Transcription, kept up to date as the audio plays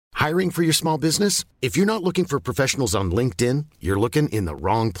Hiring for your small business? If you're not looking for professionals on LinkedIn, you're looking in the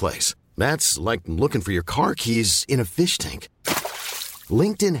wrong place. That's like looking for your car keys in a fish tank.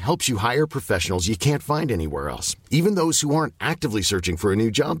 LinkedIn helps you hire professionals you can't find anywhere else, even those who aren't actively searching for a new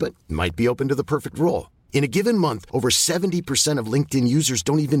job but might be open to the perfect role. In a given month, over 70% of LinkedIn users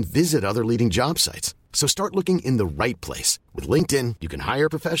don't even visit other leading job sites. So start looking in the right place. With LinkedIn, you can hire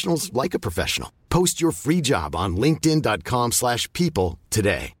professionals like a professional. Post your free job on linkedin.com/people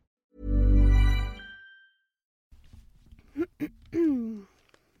today.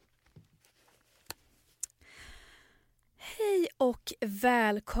 Hej och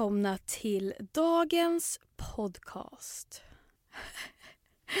välkomna till dagens podcast.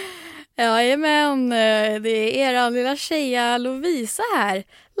 Jajamän, det är eran lilla tjeja Lovisa här.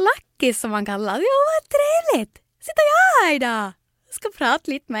 Lucky som man kallar. Ja, vad trevligt. Sitter jag här idag. Jag ska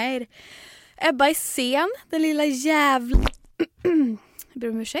prata lite med er. Ebba är sen, den lilla jävla... Jag ber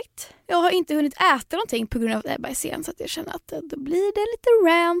om ursäkt. Jag har inte hunnit äta någonting på grund av att Ebba är sen, så att jag känner att då blir det lite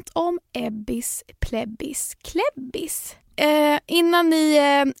rant om Ebbis plebbis klebbis. Innan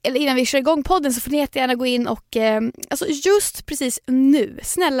vi kör igång podden så får ni jättegärna gå in och alltså just precis nu,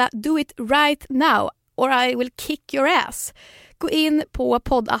 snälla do it right now or I will kick your ass. Gå in på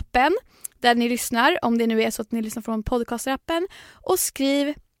poddappen där ni lyssnar, om det nu är så att ni lyssnar från podcasterappen, och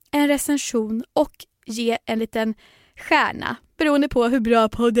skriv en recension och ge en liten stjärna beroende på hur bra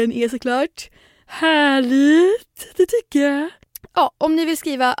podden är, såklart. Härligt, det tycker jag. Ja, om ni vill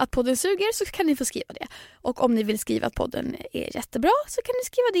skriva att podden suger så kan ni få skriva det. Och om ni vill skriva att podden är jättebra så kan ni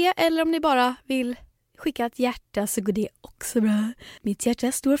skriva det. Eller om ni bara vill skicka ett hjärta så går det också bra. Mitt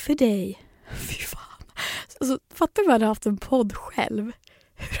hjärta står för dig. Fy fan. Alltså, fattar man hade haft en podd själv.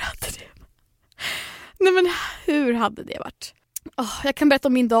 Hur hade det? Nej, men hur hade det varit? Jag kan berätta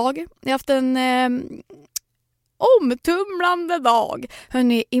om min dag. Jag har haft en omtumlande dag.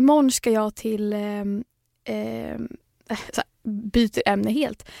 Hörrni, imorgon ska jag till... byter ämne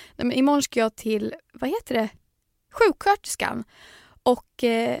helt. Nej, men imorgon ska jag till, vad heter det? Sjuksköterskan. Och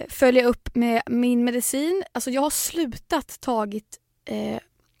följa upp med min medicin. Alltså jag har slutat tagit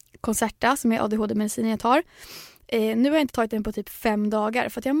Concerta, som är ADHD-medicinen jag tar. Nu har jag inte tagit den på typ 5 dagar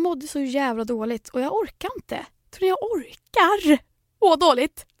för att jag mådde så jävla dåligt och jag orkar inte. Tror ni jag orkar? Åh,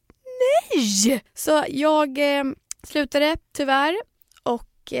 dåligt. Nej! Så jag slutade tyvärr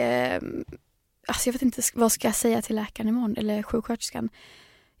och alltså jag vet inte vad ska jag säga till läkaren imorgon eller sjuksköterskan.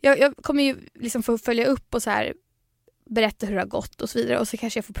 Jag kommer ju liksom få följa upp och så här berätta hur det har gått och så vidare, och så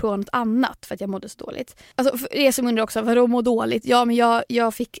kanske jag får prova något annat för att jag mådde så dåligt. Alltså för er som undrar också, vadå må dåligt? Ja, men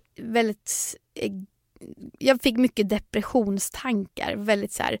jag fick mycket depressionstankar,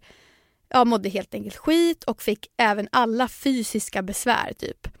 väldigt så här, jag mådde helt enkelt skit och fick även alla fysiska besvär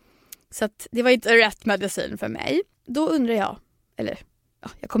typ. Så att det var inte rätt medicin för mig. Då undrar jag, eller ja,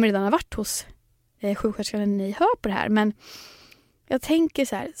 jag kommer redan ha varit hos sjuksköterskan när ni hör på det här, men jag tänker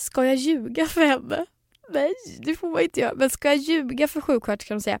så här, ska jag ljuga för henne? Nej, det får man inte göra. Men ska jag ljuga för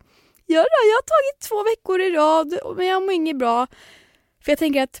sjuksköterskan och säga, ja, jag har tagit 2 veckor i rad men jag mår inget bra. För jag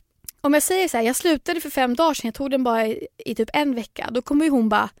tänker att om jag säger så här, jag slutade för 5 dagar sedan, jag tog den bara i typ 1 vecka, då kommer ju hon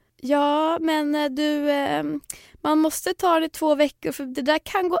bara, ja men du, man måste ta det 2 veckor för det där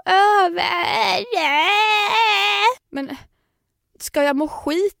kan gå över. Men ska jag må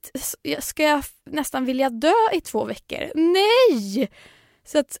skit? Ska jag nästan vilja dö i 2 veckor? Nej!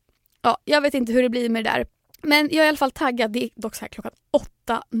 Så att, ja, jag vet inte hur det blir med det där. Men jag är i alla fall taggad. Det är dock så här klockan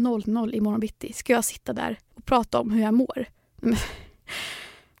 8:00 imorgon bitti. Ska jag sitta där och prata om hur jag mår?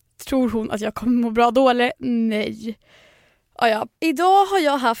 Tror hon att jag kommer må bra då eller? Nej. Ja. Idag har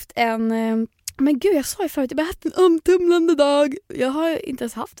jag haft en... Men gud, jag sa ju förut, jag har haft en omtumlande dag. Jag har inte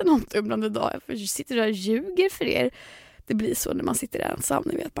ens haft en omtumlande dag. Jag sitter där och ljuger för er. Det blir så när man sitter ensam.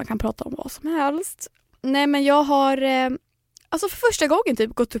 Ni vet, man kan prata om vad som helst. Nej, men jag har alltså för första gången typ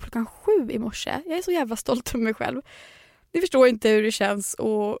gått upp klockan 7 i morse. Jag är så jävla stolt över mig själv. Ni förstår inte hur det känns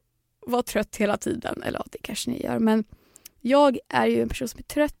att vara trött hela tiden. Eller ja, det kanske ni gör. Men jag är ju en person som är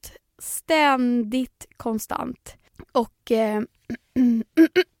trött ständigt, konstant. Och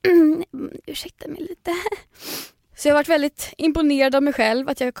ursäkta mig lite. Så jag har varit väldigt imponerad av mig själv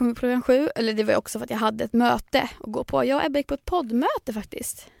att jag kom upp klockan 7. Eller det var också för att jag hade ett möte att gå på. Jag och Ebba gick på ett poddmöte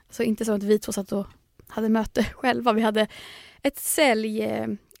faktiskt. Alltså inte så att vi två satt och hade möte själva. Vi hade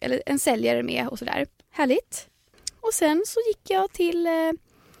en säljare med och sådär. Härligt. Och sen så gick jag till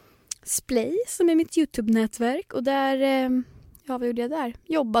Splay som är mitt YouTube-nätverk. Och där, vad gjorde jag där?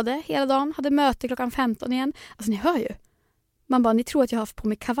 Jobbade hela dagen. Hade möte klockan 15 igen. Alltså ni hör ju. Man bara, ni tror att jag har haft på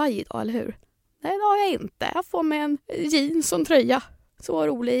mig kavaj idag, eller hur? Nej, det har jag inte. Jag får med en jeans och en tröja. Så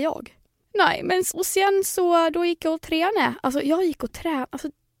rolig är jag. Nej, men och sen så då gick jag och tränade. Alltså jag gick och tränade.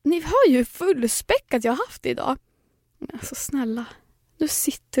 Alltså ni hör ju fullspäckat jag har haft idag. Alltså snälla, nu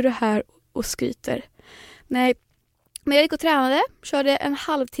sitter du här och skryter. Nej, men jag gick och tränade, körde en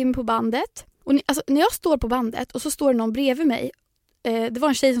halvtimme på bandet. Och när jag står på bandet och så står det någon bredvid mig, det var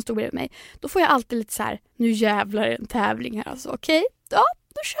en tjej som stod bredvid mig, då får jag alltid lite så här, nu jävlar en tävling här alltså, okej? Ja,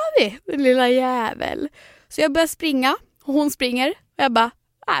 då kör vi, den lilla jävel. Så jag börjar springa och hon springer och jag bara,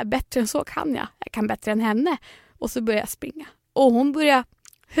 bättre än så kan jag kan bättre än henne. Och så börjar jag springa och hon börjar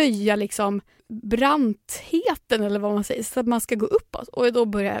höja liksom brantheten eller vad man säger, så att man ska gå uppåt. Och då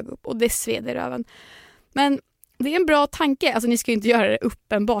börjar jag gå upp och det sveder röven. Men det är en bra tanke. Alltså ni ska ju inte göra det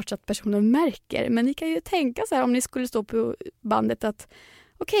uppenbart så att personen märker. Men ni kan ju tänka så här om ni skulle stå på bandet att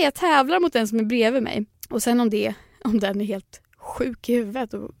okej, jag tävlar mot den som är bredvid mig. Och sen om den är helt sjuk i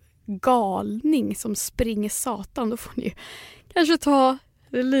huvudet och galning som springer satan, då får ni ju kanske ta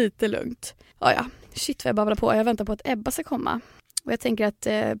det lite lugnt. Ja, shit vad jag babblar på. Jag väntar på att Ebba ska komma. Och jag tänker att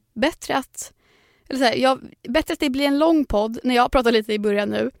bättre att det blir en lång podd när jag pratar lite i början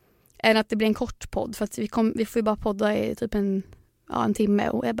nu än att det blir en kort podd. För att vi får ju bara podda i typ en timme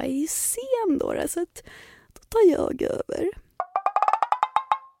och Ebba är sen då. Så att då tar jag över.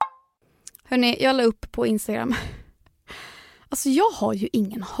 Hörrni, jag la upp på Instagram. Alltså jag har ju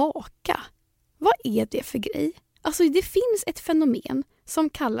ingen haka. Vad är det för grej? Alltså det finns ett fenomen som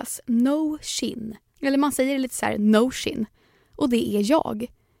kallas no chin. Eller man säger det lite så här, no chin. Och det är jag.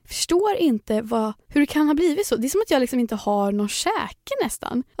 Förstår inte hur det kan ha blivit så. Det är som att jag liksom inte har någon käke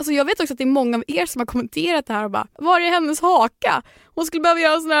nästan. Alltså jag vet också att det är många av er som har kommenterat det här och bara, var är hennes haka? Hon skulle behöva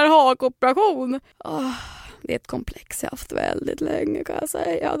göra en sån här hakoperation. Det är ett komplex jag har haft väldigt länge, kan jag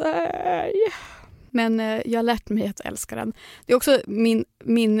säga dig. Men jag har lärt mig att älska den. Det är också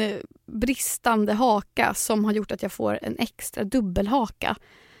min bristande haka som har gjort att jag får en extra dubbelhaka.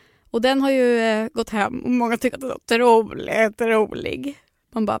 Och den har ju gått hem och många tycker att det är rolig.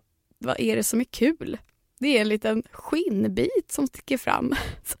 Man bara, vad är det som är kul? Det är en liten skinnbit som sticker fram.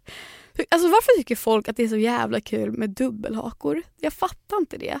 Alltså varför tycker folk att det är så jävla kul med dubbelhakor? Jag fattar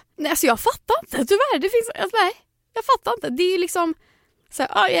inte det. Nej, alltså jag fattar inte. Tyvärr, nej, jag fattar inte. Det är ju liksom så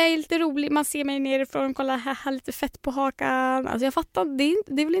här, jag är lite rolig. Man ser mig nerifrån, kolla här, lite fett på hakan. Alltså jag fattar,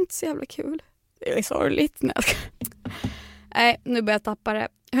 det är väl inte så jävla kul. Det är sorgligt. Nej, nu börjar jag tappa det.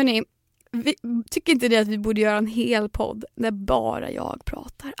 Hörrni, tycker inte det att vi borde göra en hel podd där bara jag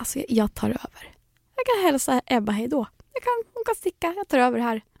pratar? Alltså jag tar över. Jag kan hälsa Ebba hej då. Hon kan sticka, jag tar över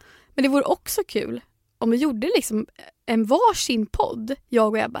här. Men det vore också kul om vi gjorde liksom en varsin podd, jag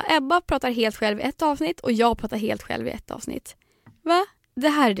och Ebba. Ebba pratar helt själv i ett avsnitt och jag pratar helt själv i ett avsnitt. Va? Det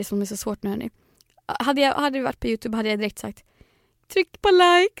här är det som är så svårt nu, hörni. Hade det varit på YouTube hade jag direkt sagt, tryck på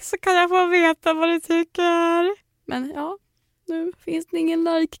like så kan jag få veta vad du tycker. Men ja, nu finns det ingen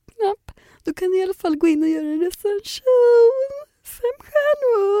like-knapp. Då kan ni i alla fall gå in och göra en recension. 5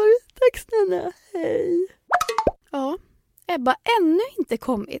 stjärnor. Tack snälla. Hej. Ja, Ebba ännu inte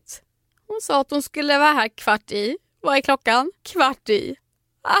kommit. Hon sa att hon skulle vara här 15:15. Vad är klockan? 15:15.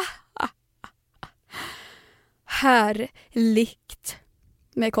 Härligt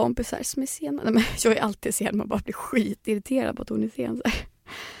med kompisar som är sena. Nej, men jag är alltid sen. Man bara blir skitirriterad på att hon är sen.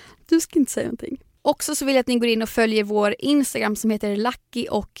 Du ska inte säga någonting. Också så vill jag att ni går in och följer vår Instagram som heter Lucky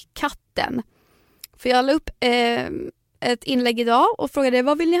och katten. För jag la upp ett inlägg idag och frågade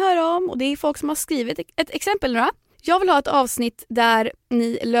vad vill ni höra om? Och det är folk som har skrivit ett exempel nu. Jag vill ha ett avsnitt där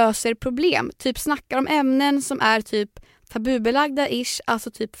ni löser problem. Typ snackar om ämnen som är typ tabubelagda-ish.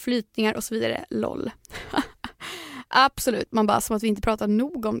 Alltså typ flytningar och så vidare. LOL. Absolut. Man bara som att vi inte pratar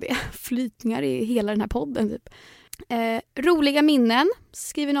nog om det. Flytningar i hela den här podden typ. Roliga minnen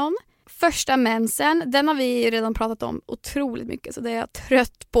skriver någon. Första mensen, den har vi redan pratat om otroligt mycket så det är jag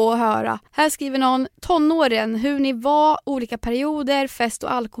trött på att höra. Här skriver någon, tonåren, hur ni var, olika perioder, fest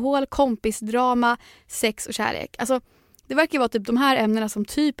och alkohol, kompisdrama, sex och kärlek. Alltså det verkar vara typ de här ämnena som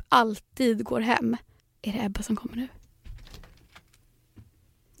typ alltid går hem. Är det Ebba som kommer nu?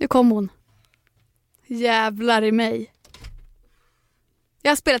 Nu kom hon. Jävlar i mig.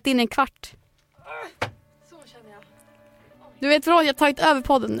 Jag har spelat in en kvart. Så känner jag. Du vet vad, jag har tagit över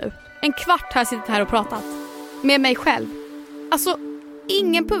podden nu. En kvart har jag suttit här och pratat. Med mig själv. Alltså,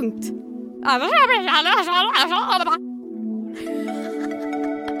 ingen punkt.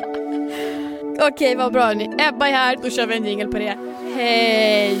 Okej, vad bra ni. Ebba är här, då kör vi en jingle på det.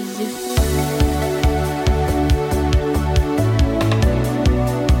 Hej!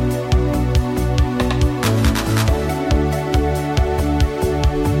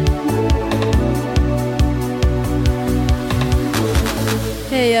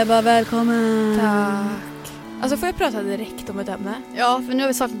 Hej Ebba, välkommen. Tack. Alltså får jag prata direkt om ett ämne? Ja, för nu har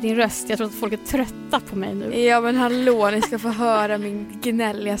vi saknat din röst. Jag tror att folk är trötta på mig nu. Ja men hallå, ni ska få höra min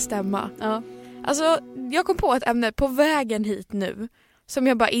gnälliga stämma. Ja. Alltså jag kom på ett ämne på vägen hit nu som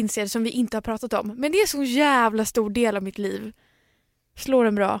jag bara inser som vi inte har pratat om. Men det är så jävla stor del av mitt liv. Slår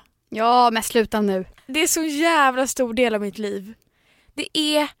den bra? Ja, men sluta nu. Det är så jävla stor del av mitt liv. Det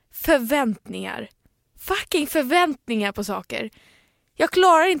är förväntningar. Fucking förväntningar på saker. Jag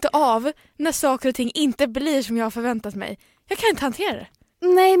klarar inte av när saker och ting inte blir som jag har förväntat mig. Jag kan inte hantera det.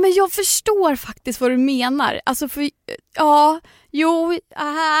 Nej, men jag förstår faktiskt vad du menar. Alltså för... Ja, jo... Men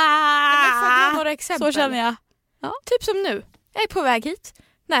får jag dra några exempel? Så känner jag. Ja. Typ som nu. Jag är på väg hit.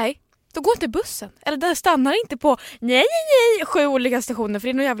 Nej, då går inte bussen. Eller den stannar inte på 7 olika stationer för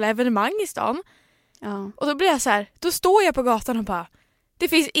det är någon jävla evenemang i stan. Ja. Och då blir jag så här, då står jag på gatan och bara, det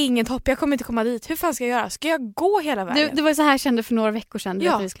finns inget hopp, jag kommer inte komma dit. Hur fan ska jag göra? Ska jag gå hela vägen? Det var så här jag kände för några veckor sedan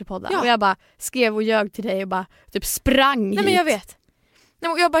när vi skulle podda. Ja. Och jag bara skrev och ljög till dig och bara typ sprang hit. Nej men jag vet.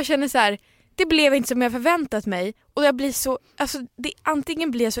 Nej, jag bara känner så här, det blev inte som jag förväntat mig. Och jag blir så, alltså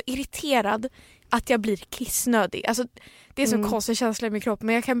antingen blir jag så irriterad att jag blir kissnödig. Alltså det är så konstig känsla i min kropp.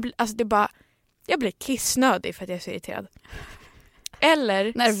 Men jag kan bli, alltså det är bara, jag blir kissnödig för att jag är så irriterad.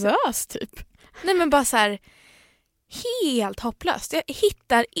 Eller nervös typ. Nej men bara så här, helt hopplöst. Jag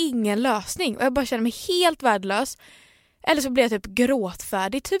hittar ingen lösning och jag bara känner mig helt värdelös. Eller så blir jag typ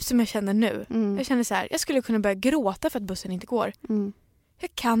gråtfärdig, typ som jag känner nu. Jag känner så här, jag skulle kunna börja gråta för att bussen inte går.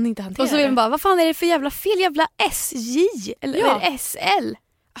 Jag kan inte hantera det. Och så vill man bara, vad fan är det för jävla fel? Jävla SJ eller SL?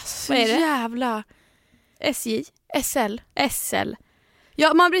 Alltså, vad är det? Jävla SJ? SL.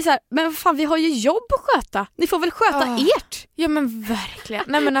 Ja, man blir så här, men vad fan, vi har ju jobb att sköta. Ni får väl sköta ert. Ja men verkligen.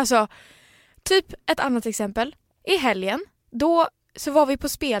 Nej men alltså, typ ett annat exempel. I helgen, då så var vi på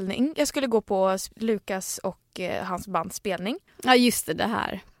spelning. Jag skulle gå på Lukas och hans bands spelning. Ja just det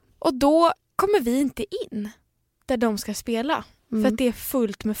här. Och då kommer vi inte in där de ska spela. För att det är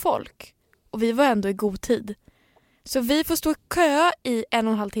fullt med folk. Och vi var ändå i god tid. Så vi får stå i kö i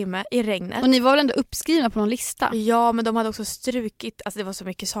 1,5 timme i regnet. Och ni var väl ändå uppskrivna på någon lista? Ja, men de hade också strukit. Alltså det var så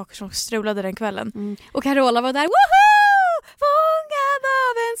mycket saker som strulade den kvällen. Och Carola var där. Woho! Fångad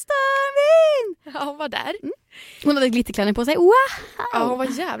av en stormvind! Ja, hon var där. Hon hade glitterklänning på sig. Wow! Ja, hon var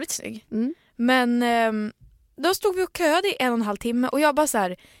jävligt snygg. Men då stod vi och köade i 1,5 timme. Och jag bara så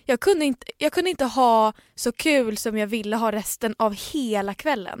här, jag kunde inte ha så kul som jag ville ha resten av hela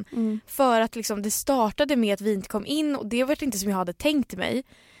kvällen. För att liksom, det startade med att vi inte kom in. Och det var inte som jag hade tänkt mig.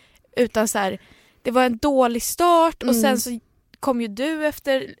 Utan så här, det var en dålig start. Och sen så kom ju du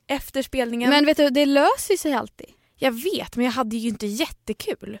efter spelningen. Men vet du, det löser sig alltid. Jag vet, men jag hade ju inte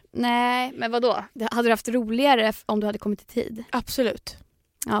jättekul. Nej, men vadå? Hade du haft roligare om du hade kommit i tid? Absolut.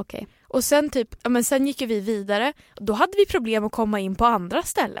 Ja, okej. Och sen sen gick vi vidare. Då hade vi problem att komma in på andra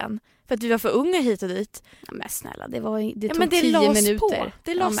ställen. För att vi var för unga hit och dit. Ja, men snälla, det tog men det 10 minuter.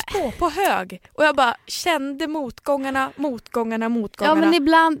 Det lades på hög. Och jag bara kände motgångarna. Ja, men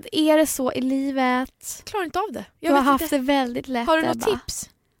ibland är det så i livet. Jag klarar inte av det. Du har haft det väldigt lätt. Har du något tips?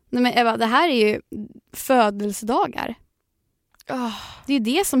 Nej, men Eva, det här är ju födelsedagar. Det är ju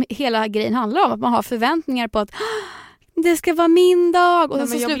det som hela grejen handlar om. Att man har förväntningar på att det ska vara min dag. Och sen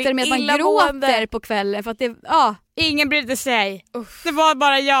så slutar det med att man gråter på kvällen. För att ingen brydde sig. Det var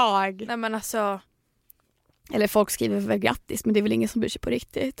bara jag. Nej men alltså. Eller folk skriver väl grattis. Men det är väl ingen som bryr sig på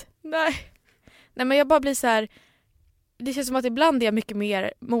riktigt. Nej men jag bara blir så här. Det känns som att ibland är jag mycket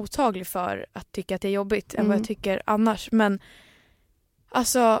mer mottaglig för att tycka att det är jobbigt än vad jag tycker annars. Men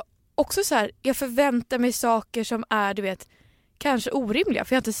alltså också så här, jag förväntar mig saker som är, du vet, kanske orimliga.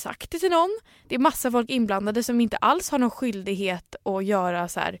 För jag har inte sagt det till någon. Det är massa folk inblandade som inte alls har någon skyldighet att göra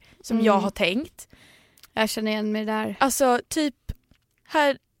så här som jag har tänkt. Jag känner igen mig där. Alltså typ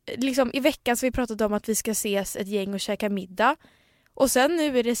här liksom i veckan så har vi pratat om att vi ska ses ett gäng och käka middag. Och sen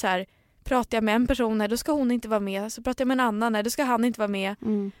nu är det så här, pratar jag med en person, nej, då ska hon inte vara med. Så pratar jag med en annan, nej, då ska han inte vara med.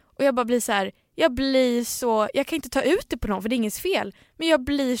 Och jag bara blir så här, jag kan inte ta ut det på någon för det är ingens fel. Men jag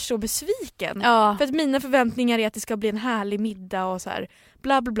blir så besviken. För att mina förväntningar är att det ska bli en härlig middag och så här,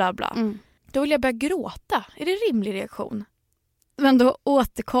 bla bla bla bla. Då vill jag börja gråta. Är det en rimlig reaktion? Men då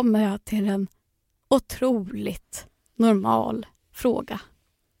återkommer jag till en otroligt normal fråga.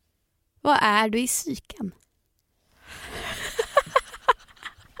 Vad är du i psyken?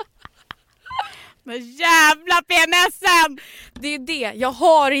 Men jävla PMSen! Det är det. Jag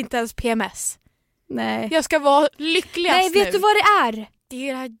har inte ens PMS. Nej. Jag ska vara lyckligast nu. Nej, vet du vad det är? Det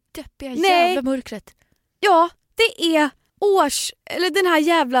är det här deppiga jävla mörkret. Ja, det är den här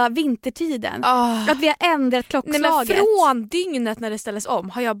jävla vintertiden. Att vi har ändrat klockslaget. Nej, men från dygnet när det ställs om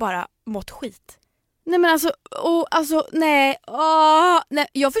har jag bara mått skit. Nej men nej,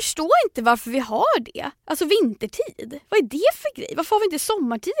 jag förstår inte varför vi har det. Alltså vintertid, vad är det för grej? Varför har vi inte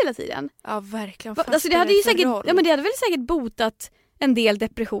sommartid hela tiden? Ja verkligen. Alltså det hade ju säkert, det hade väl säkert botat en del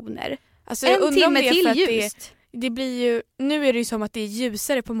depressioner. Alltså, jag en timme till för ljust. Det blir ju, nu är det ju som att det är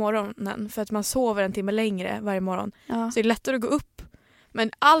ljusare på morgonen för att man sover en timme längre varje morgon. Ja. Så det är lättare att gå upp.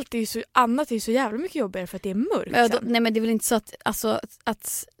 Men allt är ju så, annat är ju så jävla mycket jobbigare för att det är mörkt. Ja, nej men det är väl inte så att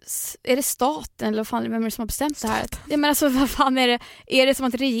är det staten eller vad fan, vem är det som har bestämt det här? Ja, men alltså vad fan är det? Är det som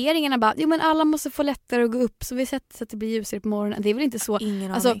att regeringen har bara, jo men alla måste få lättare att gå upp så vi sätter så att det blir ljusare på morgonen. Det är väl inte så.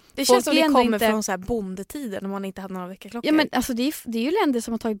 Ingen alltså, aning. Det känns som det kommer inte från så här bondetiden när man inte hade några väckarklockor. Ja men alltså det är ju länder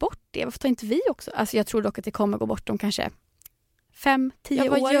som har tagit bort det. Varför tar inte vi också? Alltså jag tror dock att det kommer gå bort om kanske 5-10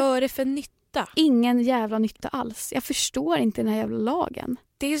 år. Vad gör det för nytta? Ingen jävla nytta alls. Jag förstår inte den här jävla lagen.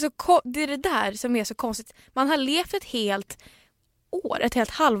 Det är det där som är så konstigt. Man har levt ett helt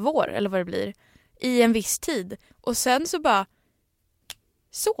halvår eller vad det blir i en viss tid och sen så bara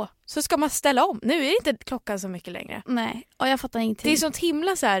så ska man ställa om. Nu är det inte klockan så mycket längre. Nej, och jag fattar ingenting. Det är sånt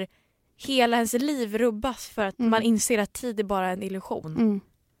himla så här, hela ens liv rubbas för att man inser att tid är bara en illusion. Mm.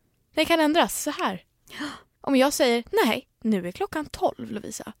 Det kan ändras så här. Om jag säger nej, nu är klockan 12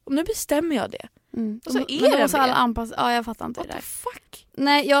 Lovisa. Och nu bestämmer jag det. Mm. Och så är det måste alla anpassa. Ja, jag fattar inte What det där. the fuck?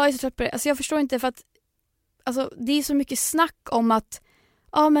 Nej, jag är så trött på det. Alltså jag förstår inte för att alltså det är så mycket snack om att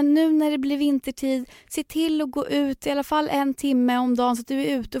men nu när det blir vintertid, se till att gå ut i alla fall 1 timme om dagen så att du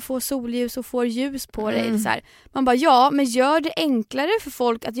är ute och får solljus och får ljus på dig. Så här. Man bara, men gör det enklare för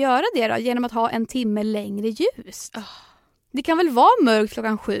folk att göra det då genom att ha 1 timme längre ljus. Det kan väl vara mörkt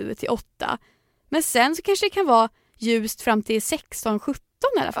klockan 7 till 8. Men sen så kanske det kan vara ljust fram till 16-17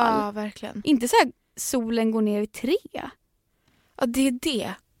 i alla fall. Ja, verkligen. Inte så här solen går ner vid 3. Ja, det är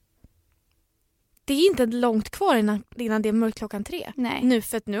det. Det är inte långt kvar innan det är mörkt klockan 3. Nej. Nu,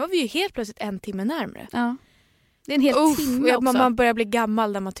 för att nu har vi ju helt plötsligt 1 timme närmare. Ja. Det är en hel timme också. Man börjar bli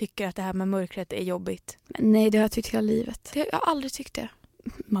gammal när man tycker att det här med mörkret är jobbigt. Men nej, det har jag tyckt hela livet. Jag har aldrig tyckt det.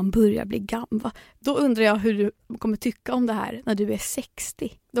 Man börjar bli gammal. Då undrar jag hur du kommer tycka om det här när du är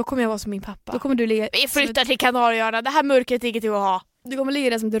 60. Då kommer jag vara som min pappa. Då kommer du ligga... Vi flyttar till Kanarieöarna. Det här mörkret är inget att ha. Du kommer ligga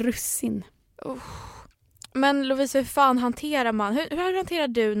där som ett russin. Men Lovisa, hur fan hanterar man? Hur hanterar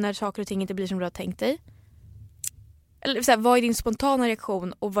du när saker och ting inte blir som du har tänkt dig? Eller så här, vad är din spontana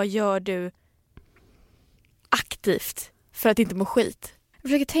reaktion och vad gör du aktivt för att inte må skit? Jag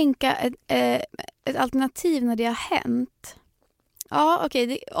försöker tänka ett alternativ när det har hänt. Ja,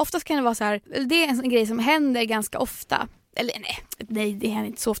 okej. Oftast kan det vara så här. Det är en grej som händer ganska ofta. Eller nej, det händer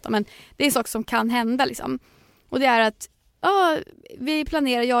inte så ofta. Men det är en sak som kan hända liksom. Och det är att vi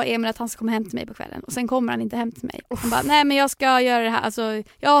planerar, jag och Emil, att han ska komma hem till mig på kvällen. Och sen kommer han inte hem till mig. Han bara, nej men jag ska göra det här. Alltså,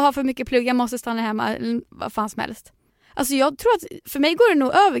 jag har för mycket plugg, jag måste stanna hemma. Eller vad fan som helst. Alltså jag tror att för mig går det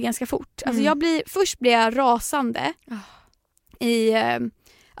nog över ganska fort. Alltså först blir jag rasande.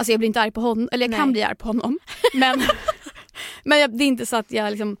 Alltså jag blir inte arg på honom. Eller jag kan bli arg på honom. Men det är inte så att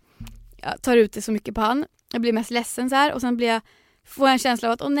jag tar ut det så mycket på han. Jag blir mest ledsen så här. Och sen får jag en känsla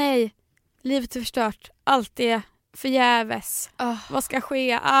av att nej, livet är förstört. Allt är förgäves. Vad ska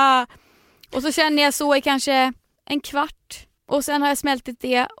ske? Och så känner jag så i kanske 1 kvart. Och sen har jag smältit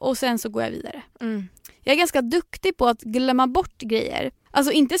det. Och sen så går jag vidare. Jag är ganska duktig på att glömma bort grejer.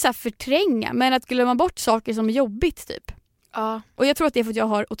 Alltså inte så här förtränga, men att glömma bort saker som är jobbigt typ. Ja. Och jag tror att det är för att jag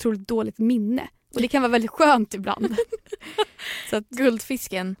har otroligt dåligt minne. Och det kan vara väldigt skönt ibland. Så att,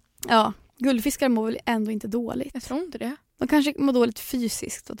 guldfisken. Ja, guldfiskar mår väl ändå inte dåligt. Jag tror inte det. De kanske mår dåligt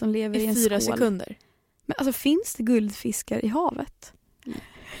fysiskt, att de lever i en 4 skål. sekunder. Men alltså finns det guldfiskar i havet?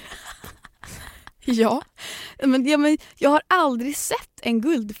 Ja. Men jag har aldrig sett en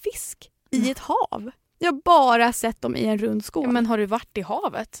guldfisk i ett hav. Jag har bara sett dem i en rund skål. Ja, men har du varit i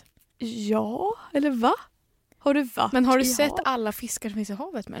havet? Ja, eller va? Har du varit Men har du i sett havet? alla fiskar som finns i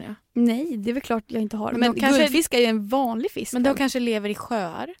havet, menar jag? Nej, det är väl klart jag inte har. Men kanske... guldfisk är ju en vanlig fisk. Men de kanske lever i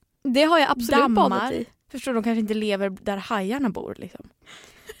sjöar. Det har jag absolut badat i. Förstår de kanske inte lever där hajarna bor liksom.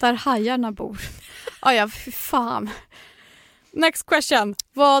 Där hajarna bor. Ja, fy fan. Next question.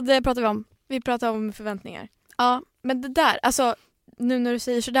 Vad pratar vi om? Vi pratar om förväntningar. Ja. Men det där, alltså nu när du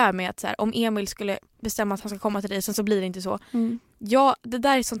säger sådär med att så här, om Emil skulle bestämma att han ska komma till dig, sen så blir det inte så. Ja, det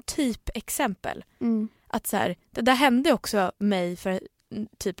där är som typ exempel. Att så här, det där hände också mig för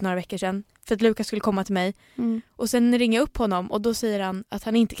typ några veckor sedan. För att Lukas skulle komma till mig. Och sen ringer jag upp honom och då säger han att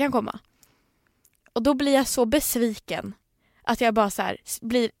han inte kan komma. Och då blir jag så besviken att jag bara så här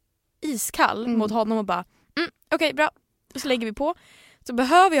blir iskall mot honom och bara okej, bra. Och så lägger vi på. Så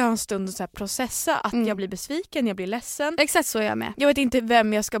behöver jag ha en stund att så här processa att jag blir besviken, jag blir ledsen. Exakt så är jag med. Jag vet inte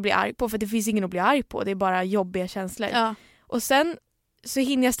vem jag ska bli arg på, för det finns ingen att bli arg på. Det är bara jobbiga känslor. Ja. Och sen så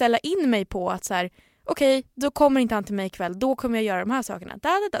hinner jag ställa in mig på att så här, okej, då kommer inte han till mig ikväll. Då kommer jag göra de här sakerna.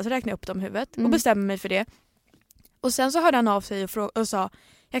 Så räknar jag upp dem i huvudet och bestämmer mig för det. Och sen så hörde han av sig och sa,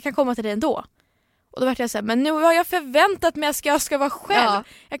 jag kan komma till dig ändå. Och då var jag så här, men nu har jag förväntat mig att jag ska vara själv. Ja.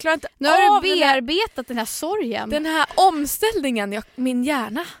 Jag klarar inte nu har du bearbetat den här sorgen. Den här omställningen, min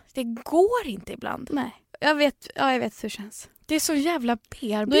hjärna, det går inte ibland. Nej, jag vet hur det känns. Det är så jävla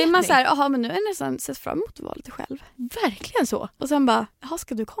bearbetning. Då är man så här, jaha, men nu är jag nästan sett fram emot att vara lite själv. Verkligen så. Och sen bara, jaha,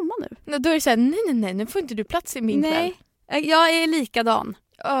 ska du komma nu? Då är det så här, nej, nu får inte du plats i min kväll. Nej, jag är likadan.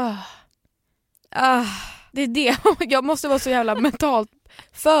 Det är det. Jag måste vara så jävla mentalt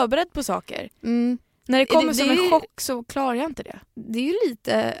förberedd på saker. När det kommer som en chock så klarar jag inte det. Det är ju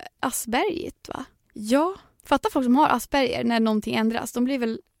lite Aspergigt, va? Ja. Fatta folk som har Asperger när någonting ändras. De blir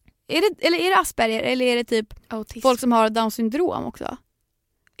väl... Är det Asperger eller är det typ autism? Folk som har Down syndrom också?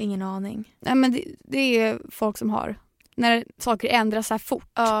 Ingen aning. Nej, men det är folk som har... När saker ändras så här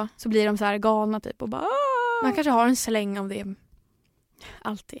fort så blir de så här galna typ och bara... Man kanske har en släng av det.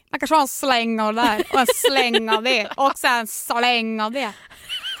 Alltid. Man kanske har en släng av det där och en släng av det och sen en släng av det.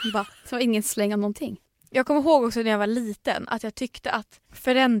 Bara, så var ingen släng av någonting. Jag kommer ihåg också när jag var liten att jag tyckte att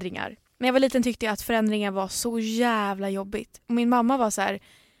förändringar... När jag var liten tyckte jag att förändringar var så jävla jobbigt. Och min mamma var så här...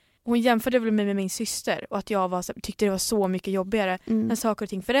 Hon jämförde väl mig med min syster och att jag tyckte det var så mycket jobbigare när saker och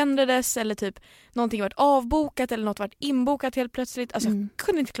ting förändrades eller typ någonting varit avbokat eller något varit inbokat helt plötsligt. Alltså jag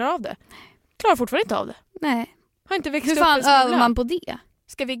kunde inte klara av det. Klarar fortfarande inte av det. Nej. Har inte växt Hur upp fan i skolan. övar man på det?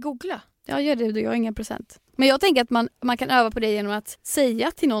 Ska vi googla? Ja, gör det. Du har inga procent. Men jag tänker att man kan öva på det genom att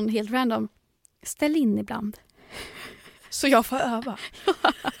säga till någon helt random, ställ in ibland. Så jag får öva.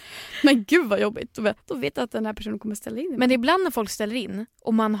 Men gud vad jobbigt. Då vet jag att den här personen kommer ställa in. Men ibland när folk ställer in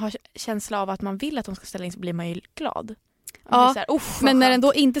och man har känsla av att man vill att de ska ställa in så blir man ju glad. Ja, så här, men när den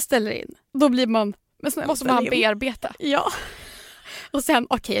då inte ställer in, då blir man... Måste man bearbeta. Ja. Och sen,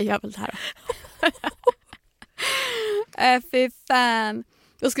 okej, jag gör väl det här då. Fy fan.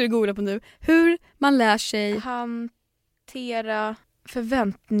 Då ska du googla på nu. Hur man lär sig... Hantera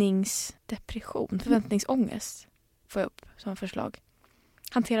förväntningsdepression. Förväntningsångest får jag upp som förslag.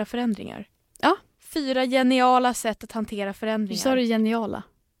 Hantera förändringar. Ja. 4 geniala sätt att hantera förändringar. Så är det geniala.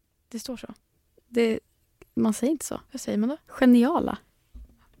 Det står så. Man säger inte så. Vad säger man då? Geniala.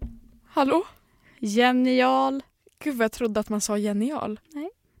 Hallå? Genial. Gud vad jag trodde att man sa genial. Nej.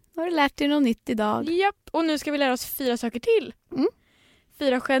 Har du lärt dig något nytt idag? Japp. Och nu ska vi lära oss 4 saker till.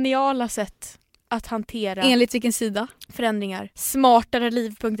 4 geniala sätt att hantera... Enligt vilken sida? Förändringar.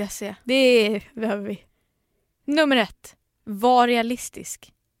 Smartareliv.se. Det behöver vi. Nummer 1. Var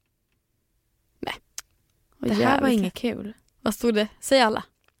realistisk. Nej. Det här var inget kul. Vad stod det? Säg alla.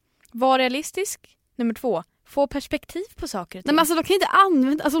 Var realistisk. Nummer 2. Få perspektiv på saker och ting. Nej, men alltså de kan inte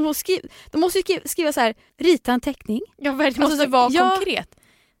använda... Alltså de måste skriva så här, rita en teckning. Ja, verkligen. Måste vara konkret.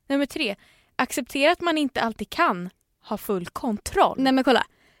 Nummer 3. Acceptera att man inte alltid kan ha full kontroll. Nej, men kolla.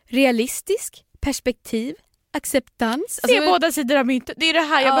 Realistisk, perspektiv, acceptans. Se båda sidor av myntet. Det är det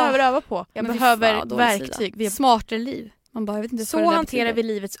här jag behöver öva på. Jag behöver verktyg. Smartare liv. Man bara, jag vet inte så hanterar vi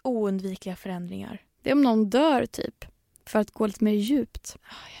livets oundvikliga förändringar. Det är om någon dör typ. För att gå lite mer djupt.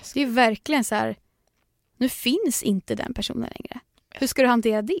 Det är ju verkligen så här. Nu finns inte den personen längre. Hur ska du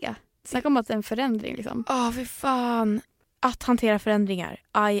hantera det? Snacka om att det är en förändring liksom. Fy fan. Att hantera förändringar.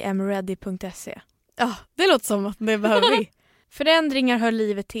 IamReady.se. Ja, det låter som att det behöver vi. Förändringar hör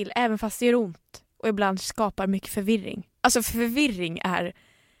livet till även fast det gör ont. Och ibland skapar mycket förvirring. Alltså förvirring är...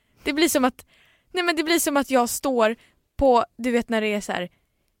 Det blir som att jag står på... Du vet när det är så här...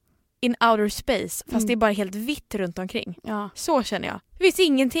 In outer space. Fast det är bara helt vitt runt omkring. Ja. Så känner jag. Det finns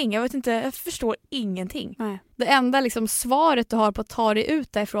ingenting. Jag förstår ingenting. Nej. Det enda liksom svaret du har på att ta dig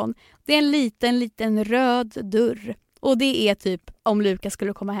ut därifrån. Det är en liten röd dörr. Och det är typ om Lukas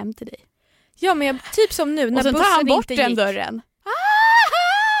skulle komma hem till dig. Ja, men typ som nu. När och sen bussen tar han bort inte den gick. dörren. Ja,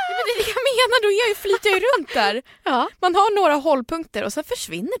 men det är det jag menar. Då flyter jag ju runt där. Ja. Man har några hållpunkter och sen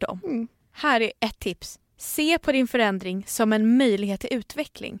försvinner de. Här är ett tips. Se på din förändring som en möjlighet till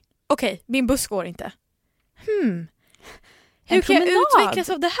utveckling. Okej, min buss går inte. Hur kan jag utvecklas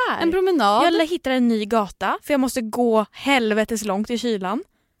av det här? En promenad. Jag hittar en ny gata för jag måste gå helvetes långt i kylan.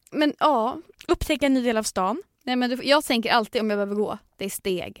 Men Upptäcka en ny del av stan. Nej, men jag tänker alltid om jag behöver gå. Det är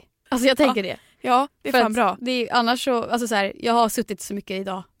steg. Alltså jag tänker det. Ja, det är fan bra. Det är, annars så, alltså så här, jag har suttit så mycket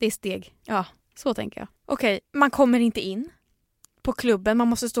idag. Det är steg. Ja. Så tänker jag. Okej, man kommer inte in på klubben. Man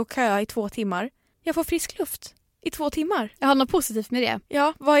måste stå och köa i 2 timmar. Jag får frisk luft i 2 timmar. Jag har något positivt med det.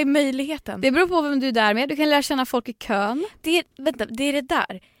 Ja, vad är möjligheten? Det beror på vem du är där med. Du kan lära känna folk i kön. Det är det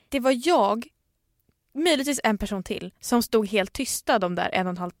där. Det var jag, möjligtvis en person till, som stod helt tysta de där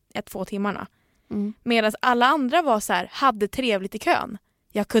 1,5-2 timmarna. Medan alla andra var så här, hade trevligt i kön.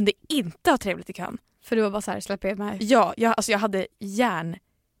 Jag kunde inte ha trevligt i kön. För du var bara så här, släpper jag mig. Ja, jag hade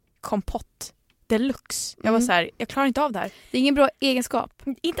järnkompott deluxe. Jag var så här, jag klarar inte av det här. Det är ingen bra egenskap.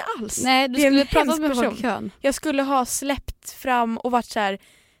 Inte alls. Nej, du skulle prata med folk i kön. Jag skulle ha släppt fram och varit så här,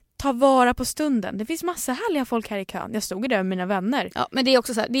 ta vara på stunden. Det finns massa härliga folk här i kön. Jag stod där med mina vänner. Ja, men det är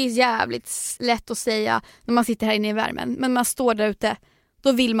också så här, det är jävligt lätt att säga när man sitter här inne i värmen. Men man står där ute,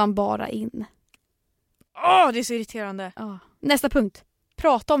 då vill man bara in. Det är så irriterande. Nästa punkt.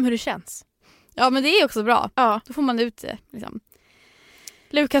 Prata om hur det känns. Ja, men det är också bra. Ja. Då får man ut det. Liksom.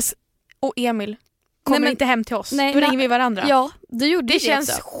 Lukas och Emil kommer inte hem till oss. Då ringer vi varandra. Ja, du gjorde det känns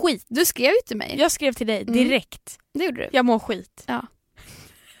också. Skit. Du skrev ju till mig. Jag skrev till dig direkt. Det gjorde du. Jag mår skit. Ja.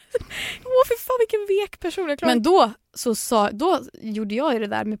 För fan vilken vek person. Men då gjorde jag ju det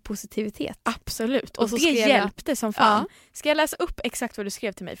där med positivitet. Absolut. Och så det hjälpte som fan. Ja. Ska jag läsa upp exakt vad du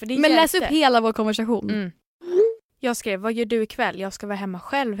skrev till mig? För det men läs upp hela vår konversation. Jag skrev, vad gör du ikväll? Jag ska vara hemma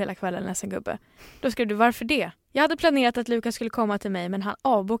själv hela kvällen, ledsen gubbe. Då skrev du, varför det? Jag hade planerat att Lukas skulle komma till mig, men han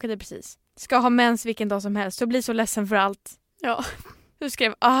avbokade precis. Ska ha mens vilken dag som helst, så blir så ledsen för allt. Ja. Du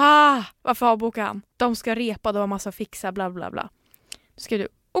skrev, varför avbokar han? De ska repa, de har massa att fixa, bla bla bla. Då skrev du,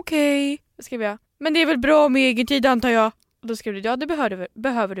 okej. Då skrev jag, men det är väl bra med egen tid antar jag. Och då skrev du, ja det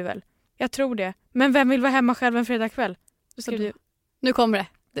behöver du väl. Jag tror det. Men vem vill vara hemma själv en fredagkväll? Då skrev du, nu kommer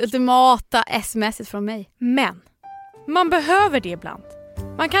det ultimata sms:et från mig. Men man behöver det ibland.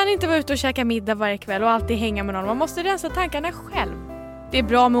 Man kan inte vara ute och käka middag varje kväll och alltid hänga med någon. Man måste rensa tankarna själv. Det är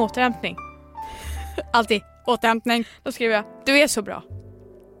bra med återhämtning. Alltid återhämtning. Då skrev jag, du är så bra.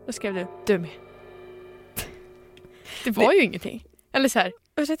 Då skrev du med. Det var ju ingenting. Eller så här.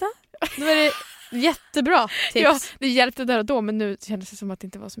 Ursäkta? Då var det jättebra tips. Ja, det hjälpte där och då, men nu kändes det som att det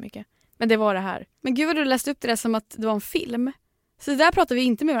inte var så mycket. Men det var det här. Men gud vad du läste upp det där som att det var en film. Så där pratar vi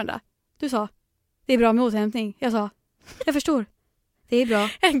inte med varandra. Du sa, det är bra med återhämtning. Jag sa, jag förstår. Det är bra.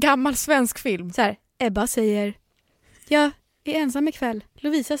 En gammal svensk film. Så här, Ebba säger, jag är ensam ikväll.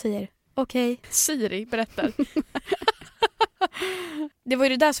 Lovisa säger, okej. Siri berättar. Det var ju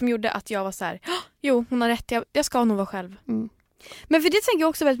det där som gjorde att jag var så här, jo hon har rätt, jag ska nog vara själv. Men för det tänker jag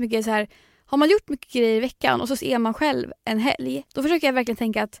också väldigt mycket så här, har man gjort mycket grejer i veckan och så är man själv en helg, då försöker jag verkligen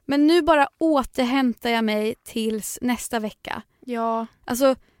tänka att men nu bara återhämtar jag mig tills nästa vecka. Ja,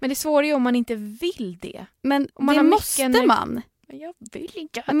 alltså, men det är svårt ju om man inte vill det. Men det måste man. Men jag vill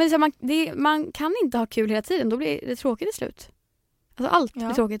inte. Men så här, man kan inte ha kul hela tiden, då blir det tråkigt i slut. Alltså allt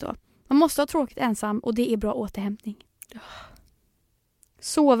blir tråkigt då. Man måste ha tråkigt ensam och det är bra återhämtning.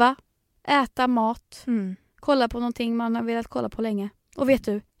 Sova, äta mat, kolla på någonting man har velat kolla på länge. Och vet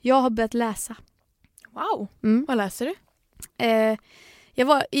du, jag har börjat läsa. Wow, vad läser du? Jag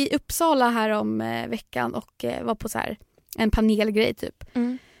var i Uppsala här om veckan och var på så här en panelgrej typ.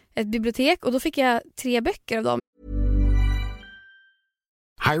 Ett bibliotek och då fick jag 3 böcker av dem.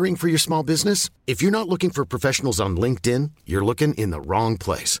 Hiring for your small business? If you're not looking for professionals on LinkedIn, you're looking in the wrong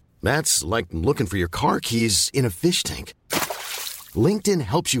place. That's like looking for your car keys in a fish tank. LinkedIn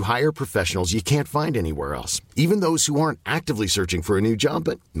helps you hire professionals you can't find anywhere else, even those who aren't actively searching for a new job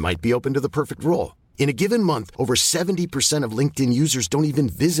but might be open to the perfect role. In a given month, over 70% of LinkedIn users don't even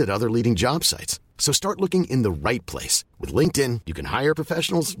visit other leading job sites. So start looking in the right place. With LinkedIn, you can hire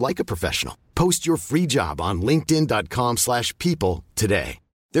professionals like a professional. Post your free job on linkedin.com/people today.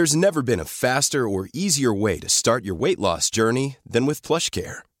 There's never been a faster or easier way to start your weight loss journey than with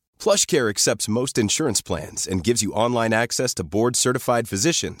PlushCare. PlushCare accepts most insurance plans and gives you online access to board-certified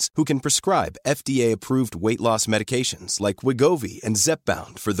physicians who can prescribe FDA-approved weight loss medications like Wegovy and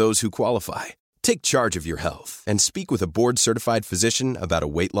Zepbound for those who qualify. Take charge of your health and speak with a board-certified physician about a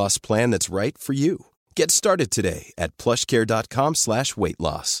weight loss plan that's right for you. Get started today at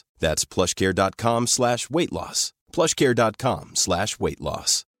plushcare.com/weightloss. That's plushcare.com/weightloss.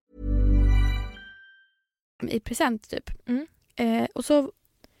 plushcare.com/weightloss. I present typ. Och så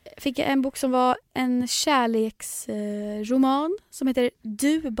fick jag en bok som var en kärleksroman som heter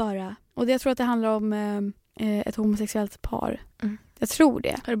Du bara. Och jag tror att det handlar om ett homosexuellt par. Jag tror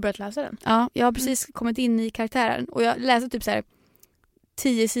det. Har du börjat läsa den? Ja, jag har precis kommit in i karaktären. Och jag läste typ så här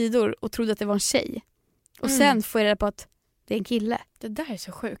 10 sidor och trodde att det var en tjej. Och sen får jag reda på att det är en kille. Det där är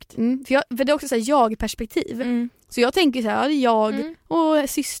så sjukt. För det är också så här jag-perspektiv. Så jag tänker så här, det är jag och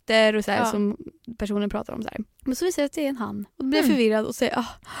syster och så här, som personen pratar om. Så här. Men så visar det att det är en han. Och då blir jag förvirrad och säger,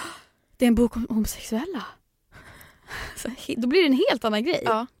 det är en bok om homosexuella. Så, då blir det en helt annan grej.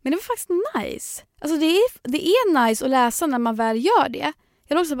 Ja. Men det var faktiskt nice. Alltså det är nice att läsa när man väl gör det.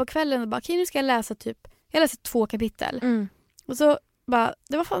 Jag låg så på kvällen och bara, okej, nu ska jag läsa typ, jag läste 2 kapitel. Och så bara,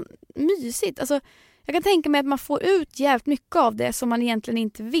 det var fan mysigt. Alltså jag kan tänka mig att man får ut jävligt mycket av det som man egentligen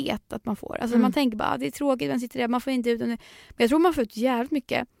inte vet att man får. Alltså man tänker bara, det är tråkigt, man sitter där, man får inte ut det. Men jag tror man får ut jävligt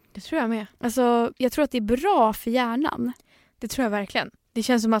mycket. Det tror jag med. Alltså, jag tror att det är bra för hjärnan. Det tror jag verkligen. Det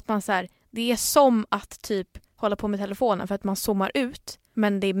känns som att man så här, det är som att typ hålla på med telefonen för att man zoomar ut.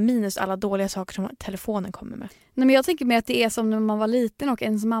 Men det är minus alla dåliga saker som telefonen kommer med. Nej, men jag tänker mer att det är som när man var liten och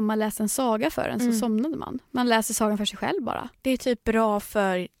ens mamma läste en saga för en så somnade man. Man läser sagan för sig själv bara. Det är typ bra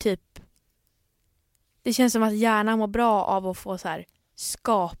för typ... Det känns som att hjärnan mår bra av att få så här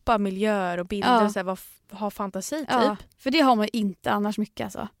skapa miljöer och bilder och så här, ha fantasi typ. Ja, för det har man ju inte annars mycket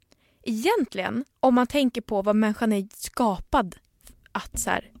alltså. Egentligen, om man tänker på vad människan är skapad att så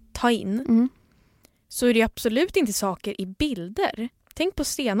här, ta in så är det absolut inte saker i bilder. Tänk på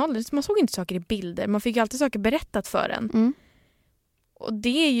stenåldern, man såg inte saker i bilder. Man fick ju alltid saker berättat för en. Och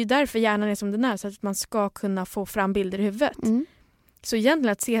det är ju därför hjärnan är som den är, så att man ska kunna få fram bilder i huvudet. Så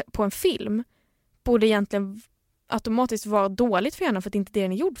egentligen att se på en film borde egentligen automatiskt vara dåligt för hjärnan för att det inte är det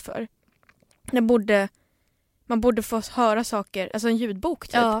den är gjord för. Man borde få höra saker, alltså en ljudbok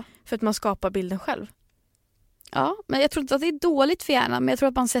typ, för att man skapar bilden själv. Ja, men jag tror inte att det är dåligt för hjärnan, men jag tror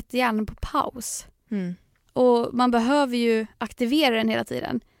att man sätter hjärnan på paus. Och man behöver ju aktivera den hela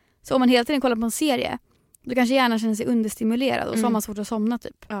tiden. Så om man hela tiden kollar på en serie, då kanske hjärnan känner sig understimulerad och så har man svårt att somna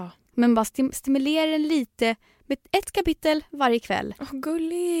typ. Ja. Men bara stimulera den lite med ett kapitel varje kväll.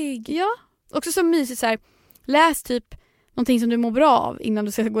 Gullig! Ja, också så mysigt så här. Läs typ någonting som du mår bra av innan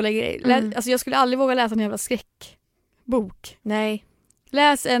du ska gå och lägga dig. Alltså jag skulle aldrig våga läsa en jävla skräckbok. Nej.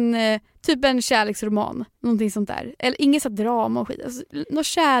 Läs typ en kärleksroman. Någonting sånt där. Eller inget sånt drama och skit. Alltså, någon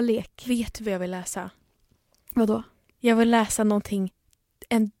kärlek. Vet du vad jag vill läsa? Vadå? Jag vill läsa någonting.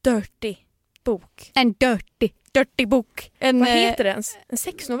 En dirty bok. En dirty bok. Vad heter det ens? En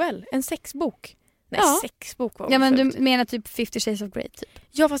sexnovell? En sexbok? Nej, sexbok var men du menar typ 50 Shades of Grey typ?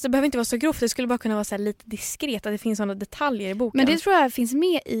 Ja, fast det behöver inte vara så grovt. Det skulle bara kunna vara så här lite diskret. Att det finns sådana detaljer i boken. Men det tror jag finns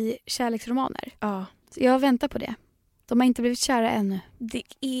med i kärleksromaner. Ja. Så jag väntar på det. De har inte blivit kära ännu. Det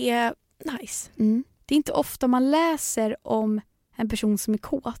är nice. Det är inte ofta man läser om en person som är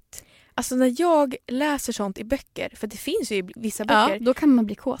kåt. Alltså när jag läser sånt i böcker, för det finns ju i vissa böcker. Ja, då kan man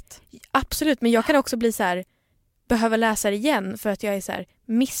bli kåt. Absolut, men jag kan också bli så här, behöver läsa det igen för att jag är så här,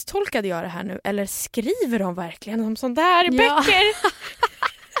 misstolkade jag det här nu? Eller skriver de verkligen om sånt där i böcker?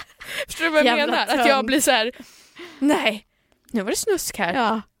 Förstår du vad jag menar? Att jag blir så här, nej, nu var det snusk här.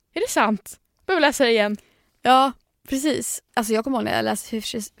 Ja. Är det sant? Behöver läsa det igen. Ja, precis. Alltså jag kommer ihåg när jag läste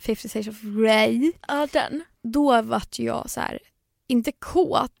 50 Shades of Grey. Ja, den. Då var jag så här, inte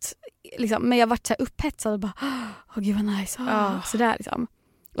kåt liksom, men jag var så här upphetsad och bara, gud vad nice. Sådär liksom.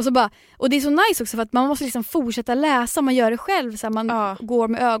 Och så bara, och det är så nice också för att man måste liksom fortsätta läsa, man gör det själv så här, man går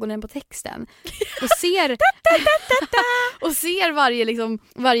med ögonen på texten och ser och ser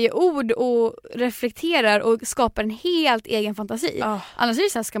varje ord och reflekterar och skapar en helt egen fantasi. Annars är det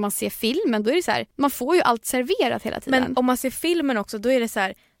så här, ska man se filmen, då är det så här, man får ju allt serverat hela tiden. Men om man ser filmen också, då är det så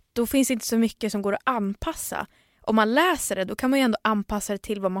här, då finns inte så mycket som går att anpassa. Om man läser det, då kan man ju ändå anpassa det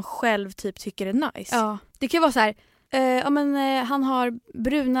till vad man själv typ tycker är nice. Ja, det kan ju vara så här, han har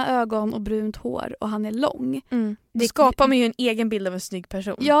bruna ögon och brunt hår och han är lång. Det skapar man ju en egen bild av en snygg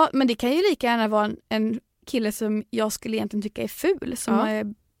person. Ja, men det kan ju lika gärna vara en kille som jag skulle egentligen tycka är ful, som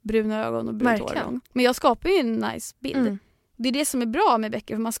har bruna ögon och brunt hår lång. Men jag skapar ju en nice bild. Det är det som är bra med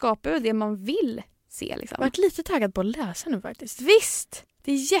böcker, för man skapar ju det man vill se. Liksom. Jag har varit lite taggad på att läsa nu faktiskt. Visst,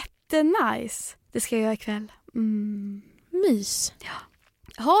 det är jättenice. Det ska jag göra ikväll. Mys.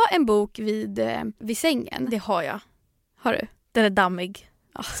 Ja. Ha en bok vid sängen. Det har jag. Har du? Den är dammig.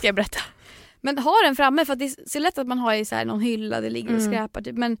 Ska jag berätta? Men ha den framme, för att det är så lätt att man har i så här någon hylla, det ligger och skräpar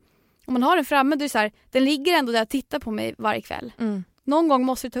typ. Men om man har den framme, då är det så här, den ligger ändå där och tittar på mig varje kväll. Någon gång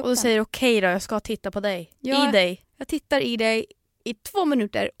måste du ta upp och du den. säger okej då, jag ska titta på dig. Ja, i dig. Jag tittar i dig i 2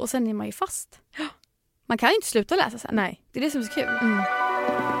 minuter och sen är man ju fast. Man kan ju inte sluta läsa sen. Nej. Det är det som är så kul.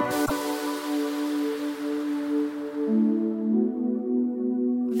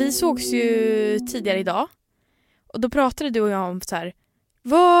 Vi sågs ju tidigare idag. Och då pratade du och jag om så här,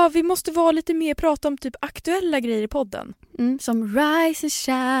 vi måste vara lite mer prata om typ aktuella grejer i podden. Som Rise and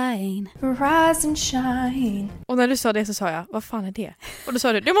Shine. Rise and Shine. Och när du sa det så sa jag, vad fan är det? Och då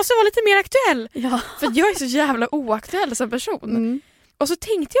sa du måste vara lite mer aktuell. Ja. För jag är så jävla oaktuell som person. Och så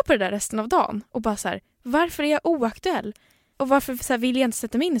tänkte jag på det där resten av dagen. Och bara så här, varför är jag oaktuell? Och varför så här, vill jag inte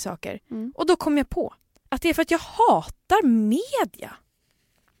sätta mig in i saker? Och då kom jag på att det är för att jag hatar media.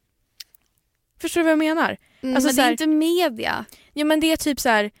 Förstår du vad jag menar? Alltså, men det är inte media. Ja, men det är typ så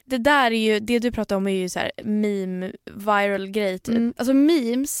här, det där är ju, det du pratar om är ju så här meme, viral grej typ. Alltså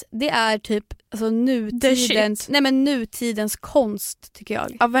memes, det är typ alltså nutidens konst, tycker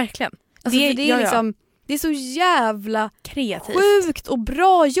jag. Ja, verkligen. Alltså, det är liksom, det är så jävla kreativt, sjukt och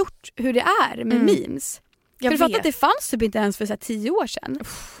bra gjort hur det är med memes. För du fattar att det fanns typ inte ens för så här 10 år sedan.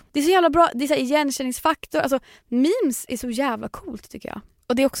 Det är så jävla bra, det är så här igenkänningsfaktor. Alltså memes är så jävla coolt tycker jag.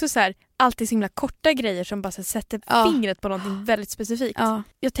 Och det är också så här, alltid så himla korta grejer som bara så här, sätter fingret på någonting väldigt specifikt. Ja.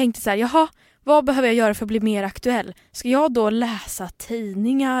 Jag tänkte så här, jaha, vad behöver jag göra för att bli mer aktuell? Ska jag då läsa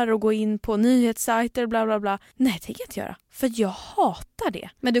tidningar och gå in på nyhetssajter bla bla bla? Nej, det tänker jag inte göra. För jag hatar det.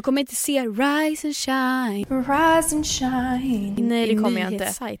 Men du kommer inte se Rise and Shine. Rise and shine. Nej, det kommer jag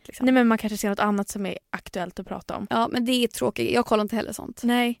inte. Liksom. Nej, men man kanske ser något annat som är aktuellt att prata om. Ja, men det är tråkigt. Jag kollar inte heller sånt.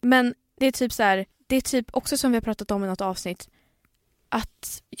 Nej, men det är typ så här, det är typ också som vi har pratat om i något avsnitt,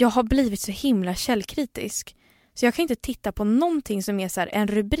 att jag har blivit så himla källkritisk. Så jag kan inte titta på någonting som är så här en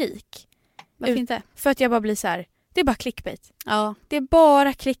rubrik. Varför inte? För att jag bara blir så här, det är bara clickbait. Ja. Det är bara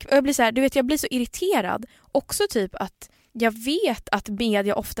och jag blir så här, du vet, jag blir så irriterad. Också typ att jag vet att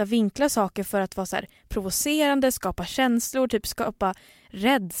media ofta vinklar saker för att vara så här provocerande, skapa känslor, typ skapa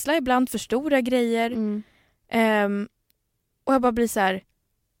rädsla ibland för stora grejer. Och jag bara blir så här,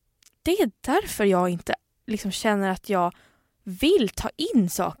 det är därför jag inte liksom känner att jag vill ta in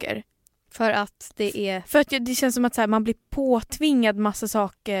saker. För att det är... För att det känns som att så här, man blir påtvingad massa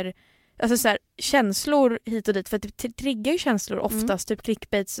saker, alltså så här, känslor hit och dit, för att det triggar ju känslor oftast, typ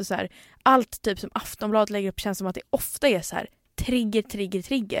clickbaits och så här. Allt typ som Aftonbladet lägger upp känns som att det ofta är så här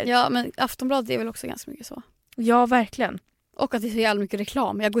trigger. Ja, men Aftonbladet är väl också ganska mycket så. Ja, verkligen. Och att det är så jävla mycket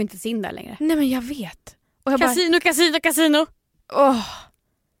reklam. Jag går inte in där längre. Nej, men jag vet. Och jag Casino.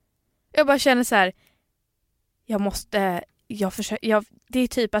 Jag bara känner så här, det är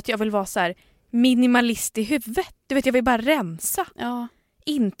typ att jag vill vara så här minimalist i huvudet. Du vet, jag vill bara rensa. Ja.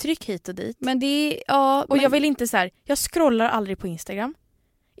 Intryck hit och dit. Men det är, ja, och jag vill inte så här, jag scrollar aldrig på Instagram.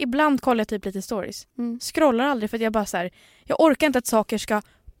 Ibland kollar jag typ lite stories. Scrollar aldrig för att jag bara så här, jag orkar inte att saker ska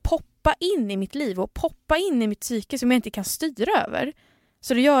poppa in i mitt liv och poppa in i mitt psyke som jag inte kan styra över.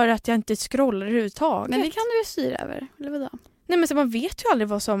 Så det gör att jag inte scrollar överhuvudtaget. Men det kan du ju styra över, eller vadå? Nej, men så man vet ju aldrig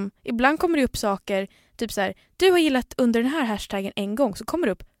vad som... Ibland kommer det upp saker, typ så här, du har gillat under den här hashtaggen en gång, så kommer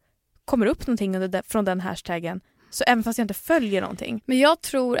det upp någonting från den hashtaggen. Så även fast jag inte följer någonting. Men jag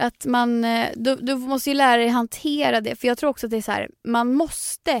tror att man... Du måste ju lära dig hantera det. För jag tror också att det är så här, man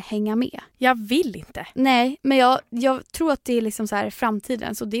måste hänga med. Jag vill inte. Nej, men jag tror att det är liksom så här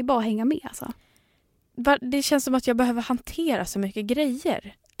framtiden. Så det är bara att hänga med alltså. Det känns som att jag behöver hantera så mycket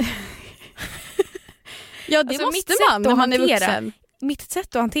grejer. Ja, det alltså, måste man när man är vuxen. Mitt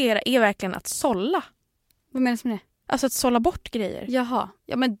sätt att hantera är verkligen att sålla. Vad menas med det? Alltså att sålla bort grejer. Jaha,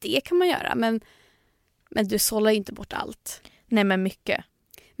 ja men det kan man göra. Men du sållar ju inte bort allt. Nej, men mycket.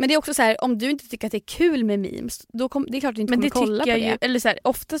 Men det är också så här, om du inte tycker att det är kul med memes, det är klart att du inte kommer kolla på det. Ju, eller så här,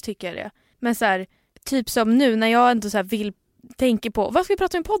 oftast tycker jag det. Men så här, typ som nu när jag ändå så här tänker på, vad ska vi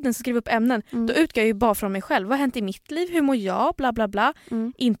prata om i podden, så skriver upp ämnen. Då utgår jag ju bara från mig själv. Vad har hänt i mitt liv? Hur mår jag? Bla bla bla.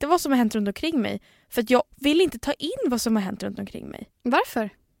 Inte vad som har hänt runt omkring mig. För att jag vill inte ta in vad som har hänt runt omkring mig. Varför?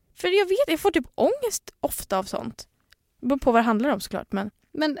 För jag får typ ångest ofta av sånt. Det beror på vad det handlar om såklart.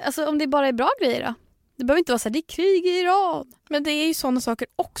 Men alltså, om det bara är bra grejer då? Det behöver inte vara så här, det är krig i Iran. Men det är ju sådana saker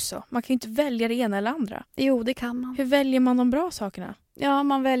också. Man kan ju inte välja det ena eller andra. Jo, det kan man. Hur väljer man de bra sakerna? Ja,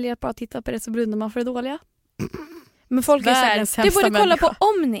 man väljer att bara titta på det så brunnar man för det dåliga. Men folk är såhär, du borde kolla på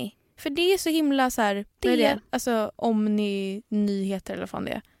Omni. För det är så himla så här, det är alltså Omni-nyheter eller vad fan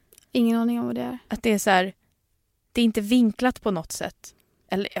det är. Ingen aning om vad det är. Att det är så här, det är inte vinklat på något sätt.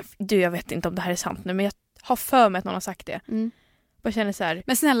 Eller jag vet inte om det här är sant nu, men jag har för mig att någon har sagt det. Jag känner så här,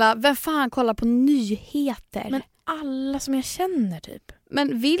 men snälla, vem fan kollar på nyheter? Men alla som jag känner typ.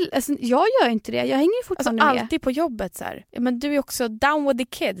 Men alltså, jag gör inte det. Jag hänger ju fortfarande alltså, med. Alltid på jobbet så här. Men du är också down with the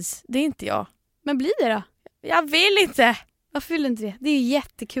kids. Det är inte jag. Men blir det då? Jag vill inte. Varför vill du inte det? Det är ju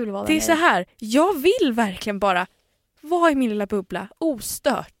jättekul att vara där. Det är så här, jag vill verkligen bara vara i min lilla bubbla,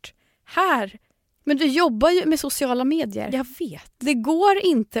 ostört. Här. Men du jobbar ju med sociala medier. Jag vet. Det går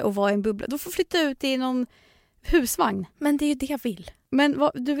inte att vara i en bubbla. Du får flytta ut i någon husvagn. Men det är ju det jag vill. Men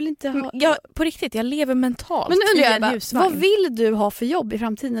du vill inte ha... På riktigt, jag lever mentalt. Men nu undrar jag bara, husvagn. vad vill du ha för jobb i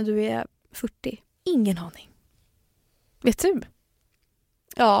framtiden när du är 40? Ingen aning. Vet du?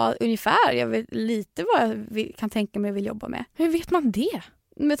 Ja, ungefär. Jag vet lite vad jag kan tänka mig att vill jobba med. Hur vet man det?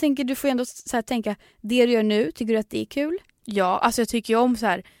 Men jag tänker, du får ändå så här tänka, det du gör nu, tycker du att det är kul? Ja, alltså jag tycker ju om så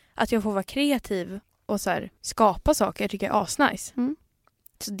här, att jag får vara kreativ och så här, skapa saker. Jag tycker jag är asnice.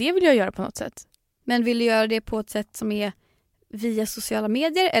 Så det vill jag göra på något sätt. Men vill du göra det på ett sätt som är via sociala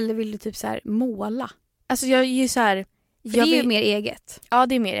medier, eller vill du typ så här måla? Alltså jag är ju så här... Det är ju mer eget. Ja,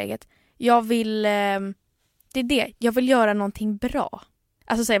 det är mer eget. Jag vill... det är det. Jag vill göra någonting bra.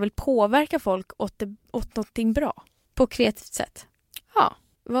 Alltså så här, jag vill påverka folk åt någonting bra. På kreativt sätt? Ja.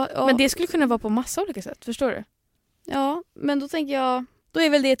 Men det skulle kunna vara på massa olika sätt, förstår du? Ja, men då tänker jag... Då är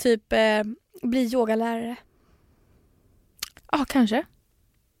väl det typ bli yogalärare. Ja, kanske.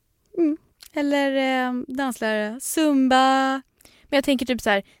 Eller danslärare. Zumba. Men jag tänker typ så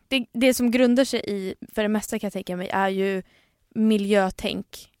här, det som grundar sig i, för det mesta kan jag tänka mig, är ju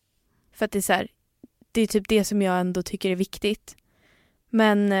miljötänk. För att det är så här, det är typ det som jag ändå tycker är viktigt.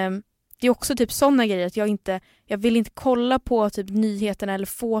 Men det är också typ sådana grejer att jag vill inte kolla på typ nyheterna eller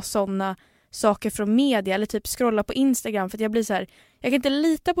få sådana saker från media eller typ scrolla på Instagram, för att jag blir så här, jag kan inte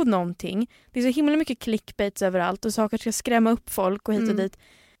lita på någonting. Det är så himla mycket clickbaits överallt och saker ska skrämma upp folk och hit och dit.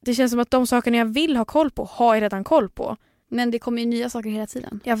 Det känns som att de sakerna jag vill ha koll på har jag redan koll på. Men det kommer ju nya saker hela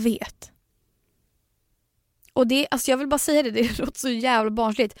tiden. Jag vet. Och det, alltså jag vill bara säga det låter så jävla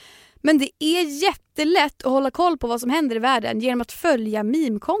barnsligt. Men det är jättelätt att hålla koll på vad som händer i världen genom att följa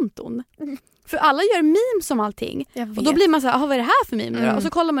meme-konton. För alla gör memes om allting. Och då blir man så här, vad är det här för meme nu då? Och så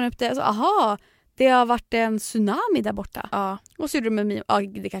kollar man upp det och så, aha, det har varit en tsunami där borta. Ja. Och så gjorde de en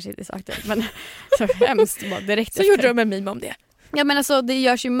meme, det kanske inte är så aktuellt, men så hemskt bara direkt. Så gjorde de en meme om det. Ja, men alltså det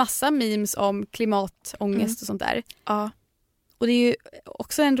görs ju massa memes om klimatångest och sånt där. Ja. Och det är ju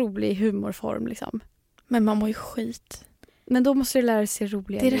också en rolig humorform liksom. Men man mår ju skit. Men då måste du lära sig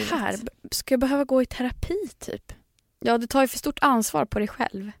roliga. Det är det här. Ska jag behöva gå i terapi typ? Ja, du tar ju för stort ansvar på dig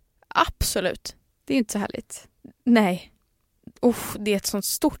själv. Absolut. Det är ju inte så härligt. Nej. Det är ett sånt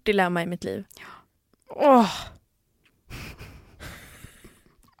stort dilemma i mitt liv. Ja.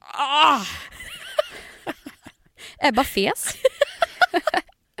 Ebba fes.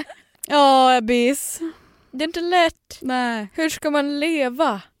 Ja, Ebbis. Det är inte lätt. Nej. Hur ska man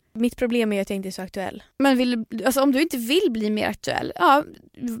leva? Mitt problem är att jag inte är så aktuell. Men om du inte vill bli mer aktuell,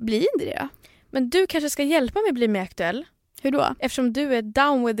 bli inte det. Men du kanske ska hjälpa mig att bli mer aktuell. Hur då? Eftersom du är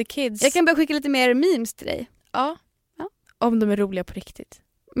down with the kids. Jag kan börja skicka lite mer memes till dig. Ja. Om de är roliga på riktigt.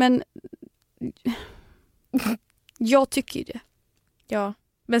 Men jag tycker ju det. Ja.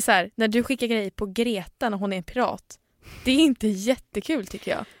 Men så här, när du skickar grejer på Greta när hon är en pirat, det är inte jättekul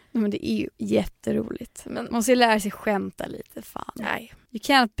tycker jag. Men det är ju jätteroligt. Men man måste lära sig skämta lite, fan. Nej. You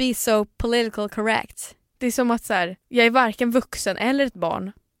can't be so political correct. Det är som att så här, jag är varken vuxen eller ett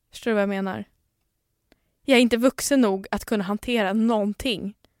barn. Förstår du vad jag menar? Jag är inte vuxen nog att kunna hantera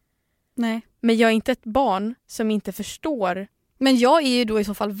någonting. Nej. Men jag är inte ett barn som inte förstår. Men jag är ju då i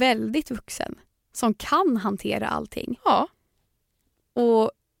så fall väldigt vuxen. Som kan hantera allting. Ja.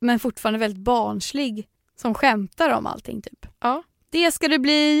 Men fortfarande väldigt barnslig. Som skämtar om allting typ. Ja. Det ska du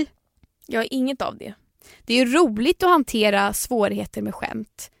bli. Jag är inget av det. Det är ju roligt att hantera svårigheter med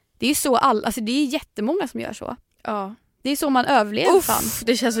skämt. Det är ju så alltså det är jättemånga som gör så. Ja. Det är så man överlever. Fan.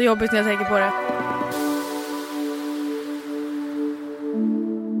 Det känns så jobbigt när jag tänker på det.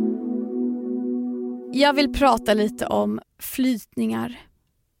 Jag vill prata lite om flytningar.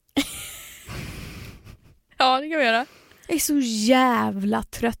 Ja, det kan vi göra. Jag är så jävla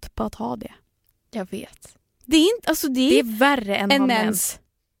trött på att ha det. Jag vet. Det är inte, alltså det är värre än en mens.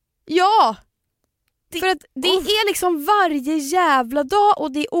 Ja! För att det är liksom varje jävla dag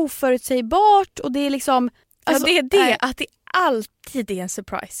och det är oförutsägbart och det är liksom... Alltså, det är det, att det alltid är en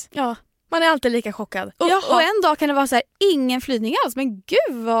surprise. Ja. Man är alltid lika chockad. Och en dag kan det vara så här, ingen flygning alls, men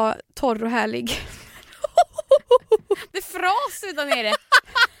gud vad torr och härlig. Det fras utan nere.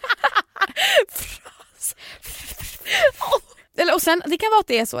 Fras. Och sen, det kan vara att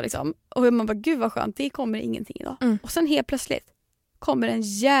det är så liksom. Och man bara, gud vad skönt, det kommer ingenting idag. Och sen helt plötsligt kommer en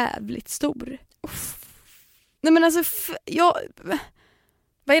jävligt stor. Nej men alltså,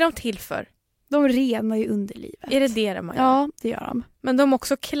 vad är de till för? De renar ju underlivet. Är det de gör? Ja, det gör de. Men de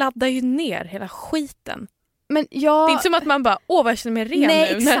också kladdar ju ner hela skiten. Men det är inte som att man bara, vad jag känner mig ren nu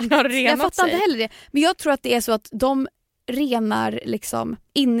exakt. när den har renat sig. Jag fattar inte heller det. Men jag tror att det är så att de renar liksom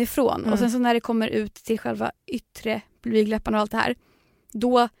inifrån. Och sen så när det kommer ut till själva yttre blygdläpparna och allt det här,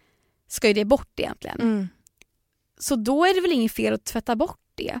 då ska ju det bort egentligen. Så då är det väl inget fel att tvätta bort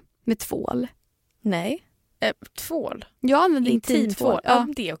det med tvål. Nej. Tvål? Jag använder intimtvål. Ja,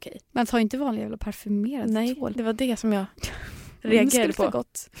 det är okej. Men ta inte vanlig jävla parfymerad tvål. Det var det som jag reagerade på.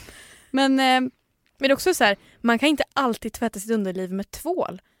 Gott. Men det är också så här, man kan inte alltid tvätta sitt underliv med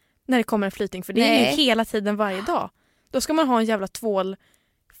tvål när det kommer en flytning, för det är ju hela tiden varje dag. Då ska man ha en jävla tvål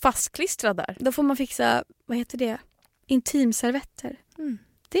fastklistrad där. Då får man fixa, vad heter det? Intimservetter.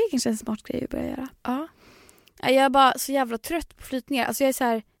 Det är kanske en smart grej att börja göra. Ja. Jag är bara så jävla trött på flytningar. Alltså jag är så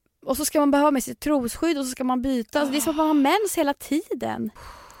här, och så ska man behöva med sitt trosskydd och så ska man byta. Alltså det är som att man har mens hela tiden.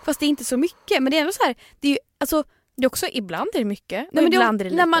 Fast det är inte så mycket. Men det är ändå så här, det är ju, alltså, det är också, ibland är det mycket. Nej, men ibland är det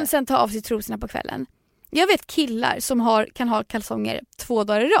lite. När man sen tar av sig trosorna på kvällen. Jag vet killar som kan ha kalsonger 2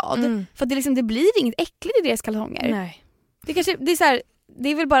 dagar i rad. För att det, liksom, det blir inget äckligt i deras kalsonger. Nej. Det är så här, det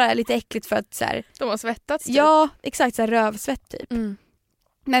är väl bara lite äckligt för att så här, de har svettats typ. Ja, exakt, så här rövsvett typ.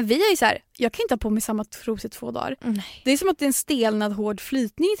 Men vi är ju så här, jag kan inte ha på mig samma trosor 2 dagar. Nej. Det är som att det är en stelnad hård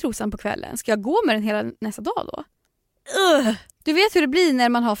flytning i trosan på kvällen. Ska jag gå med den hela nästa dag då? Du vet hur det blir när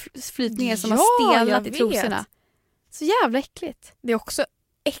man har flytningar som har stelnat i trosorna. Så jävla äckligt. Det är också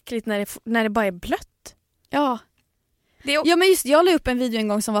äckligt när det bara är blött. Ja. Ja, men just jag la upp en video en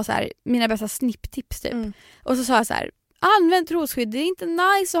gång som var så här, mina bästa snipptips typ. Och så sa jag så här, använd trosskydd, det är inte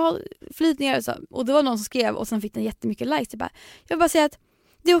nice att ha flytningar och så. Och det var någon som skrev och sen fick den jättemycket likes typ. Jag vill bara säga att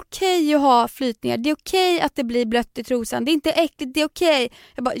det är okej att ha flytningar. Det är okej att det blir blött i trosan. Det är inte äckligt, det är okej.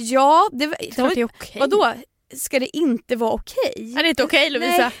 Jag bara, ja, det är okej. Vadå? Ska det inte vara okej? Är det inte okej,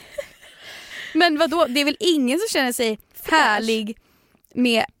 Lovisa? Nej. Men vadå? Det är väl ingen som känner sig härlig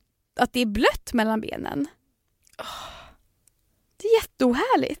med att det är blött mellan benen? Det är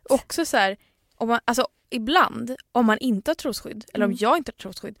jätteohärligt. Också så här, ibland om man inte har trosskydd eller om jag inte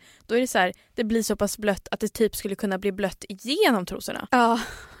har trosskydd, då är det så här, det blir så pass blött att det typ skulle kunna bli blött igenom trosorna. Ja.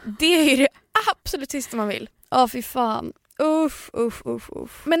 Det är ju det absolut sista man vill. Ja, fy fan.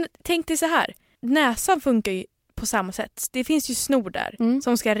 Uff. Men tänk dig så här, näsan funkar ju på samma sätt. Det finns ju snor där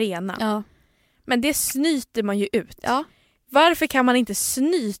som ska rena. Ja. Men det snyter man ju ut. Ja. Varför kan man inte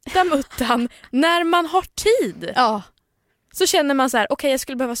snyta muttan när man har tid? Ja. Så känner man så här, okej, jag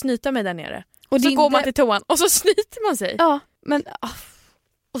skulle behöva snyta mig där nere. Och så det går man till toan och så snyter man sig. Ja, men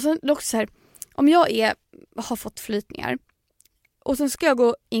och sen också så här, om jag har fått flytningar och sen ska jag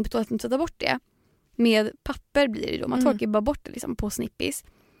gå in på toaletten och ta bort det med papper blir det då. Man torkar bara bort det liksom på snippis.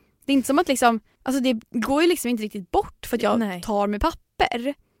 Det är inte som att liksom, alltså det går ju liksom inte riktigt bort för att jag tar med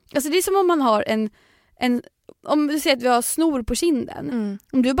papper. Alltså det är som om man har en om du säger att vi har snor på kinden.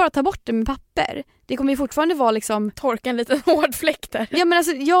 Om du bara tar bort det med papper, det kommer ju fortfarande vara liksom torka en liten hård fläck där. Ja men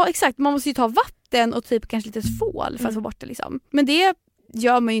alltså, ja exakt, man måste ju ta vatten och typ kanske lite tvål för att få bort det liksom. Men det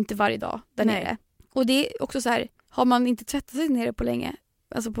gör man ju inte varje dag där nere. Och det är också så här, har man inte tvättat sig nere på länge,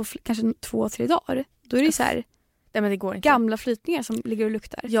 alltså på kanske 2-3 dagar, då är det ju så här, men det går inte. Gamla flytningar som ligger och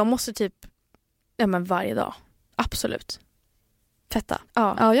luktar. Jag måste typ varje dag. Absolut. Tvätta.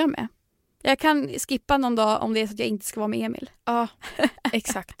 Ja, jag med. Jag kan skippa någon dag om det är så att jag inte ska vara med Emil. Ja,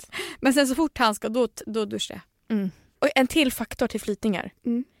 exakt. Men sen så fort han ska, då duschar jag. Och en till faktor till flytningar.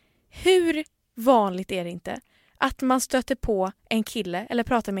 Hur vanligt är det inte att man stöter på en kille eller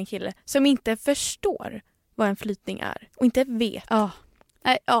pratar med en kille som inte förstår vad en flytning är och inte vet? Ja.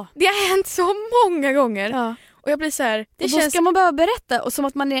 Det har hänt så många gånger. Ja. Och jag blir så här, det känns... ska man behöva berätta och som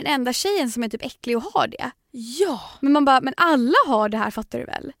att man är den enda tjejen som är typ äcklig och har det. Ja. Men man bara, men alla har det här, fattar du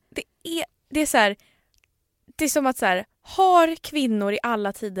väl? Det är så här, det är som att så här, har kvinnor i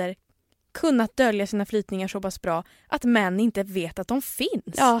alla tider kunnat dölja sina flytningar så pass bra att män inte vet att de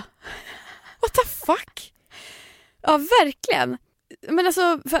finns? Ja. What the fuck? Ja, verkligen. Men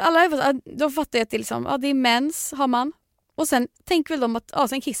alltså, för alla de fattar ju att det är liksom, det är mens har man. Och sen tänker väl de att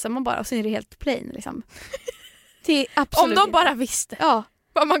sen kissar man bara och sen är det helt plain liksom. Det är absolut om de bara visste. Ja.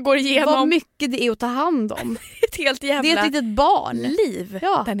 Vad man går igenom. Vad mycket det är att ta hand om. Ett helt jävla det är ett litet barn. Liv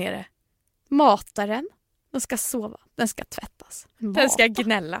där nere. Mata den. Den ska sova. Den ska tvättas. Den ska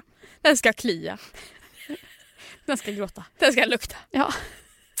gnälla. Den ska klia. Den ska gråta. Den ska lukta. Ja.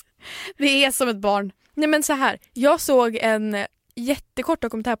 Det är som ett barn. Nej men så här. Jag såg en jättekort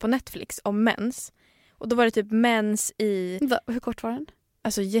dokumentär på Netflix om mens. Och då var det typ mens i... Hur kort var den?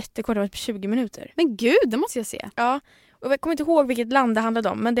 Alltså jättekort, det var typ 20 minuter. Men gud, det måste jag se. Ja. Och jag kommer inte ihåg vilket land det handlade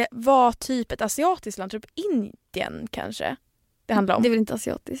om. Men det var typ ett asiatiskt land. Typ Indien kanske. Det handlar om. Det är väl inte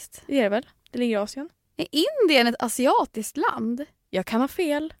asiatiskt? Det är det väl? Det ligger i Asien. Är Indien ett asiatiskt land? Jag kan ha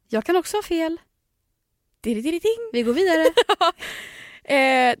fel. Jag kan också ha fel. Ding. Vi går vidare.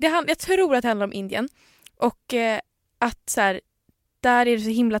 Jag tror att det handlar om Indien. Och att så här, där är det så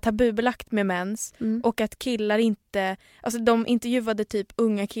himla tabubelagt med mens. Och att killar inte... Alltså de intervjuade typ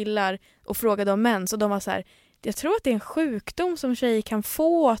unga killar och frågade om mens. Och de var så här, jag tror att det är en sjukdom som tjejer kan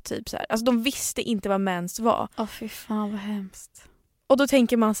få. Typ så här. Alltså de visste inte vad mens var. Fy fan vad hemskt. Och då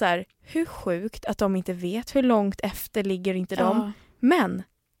tänker man så här, hur sjukt att de inte vet hur långt efter ligger inte de. Men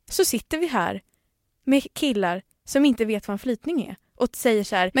så sitter vi här med killar som inte vet vad en flytning är. Och säger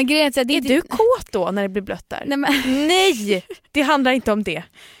så här, men grejen är du kåt då när det blir blött där? Nej, det handlar inte om det.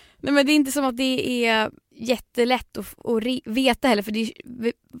 Nej, men det är inte som att det är jättelätt att veta heller.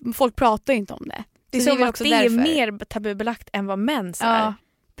 För folk pratar ju inte om det. Det är som att det är mer tabubelagt än vad mens är.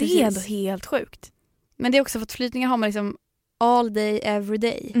 Det är ändå helt sjukt. Men det är också för att flytningar har man liksom all day, every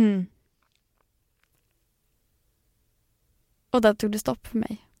day. Och där tog det stopp för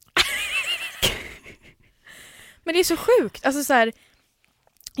mig. Men det är så sjukt. Alltså så här,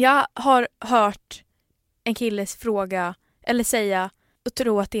 jag har hört en killes fråga eller säga och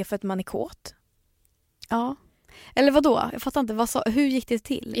tro att det är för att man är kåt. Ja. Eller vadå? Jag fattar inte. Hur gick det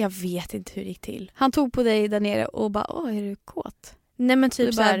till? Jag vet inte hur det gick till. Han tog på dig där nere och bara, är du kåt? Nej men Du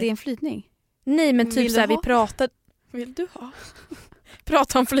typ så bara, här. det är en flytning. Nej men Vill typ du så här, vi ha? pratade. Vill du ha?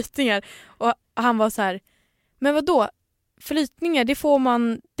 Prata om flytningar. Och han var så här. Men vadå? Flytningar,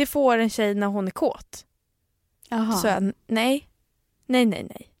 det får en tjej när hon är kåt. Jaha. Så jag, nej.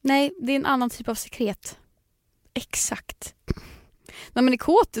 Nej, det är en annan typ av sekret. Exakt. När man är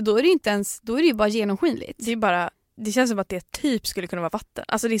kåt, då är det inte ens, då är det ju bara genomskinligt. Det är bara, det känns som att det typ skulle kunna vara vatten.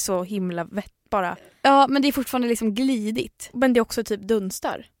 Alltså det är så himla vett bara. Ja, men det är fortfarande liksom glidigt. Men det är också typ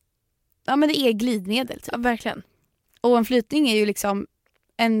dunstar. Ja, men det är glidmedel typ. Ja, verkligen. Och en flytning är ju liksom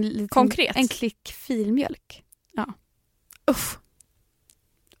en liten, Konkret. en klick filmjölk. Ja. Usch.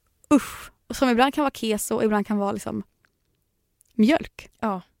 Och som ibland kan vara keso och ibland kan vara liksom mjölk.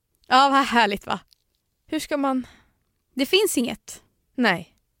 Ja. Ja, vad härligt va? Hur ska man... Det finns inget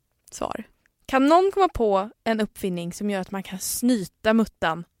Nej. svar. Kan någon komma på en uppfinning som gör att man kan snyta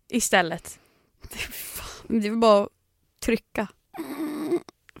muttan istället? Det är väl bara att trycka.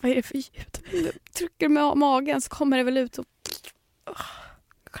 Vad är det för ljud? Trycker med magen så kommer det väl ut och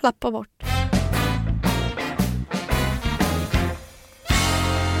klappa bort.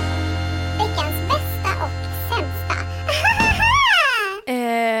 Veckans bästa och sämsta.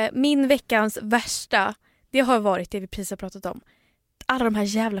 Min veckans värsta, det har varit det vi precis har pratat om. Alla de här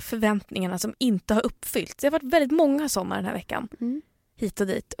jävla förväntningarna som inte har uppfyllts. Det har varit väldigt många sådana den här veckan. Mm. Hit och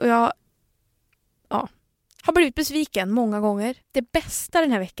dit. Och jag har blivit besviken många gånger. Det bästa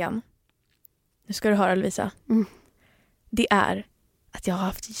den här veckan, nu ska du höra Lovisa, det är att jag har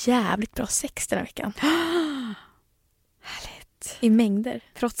haft jävligt bra sex den här veckan. Härligt. I mängder.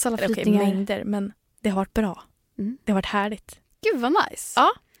 Trots alla Eller okej, flytningar. mängder, men det har varit bra. Mm. Det har varit härligt. Gud vad nice.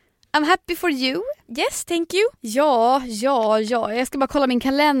 Ja. I'm happy for you. Yes, thank you. Ja. Jag ska bara kolla min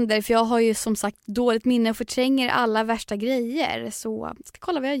kalender för jag har ju som sagt dåligt minne och förtränger alla värsta grejer. Så jag ska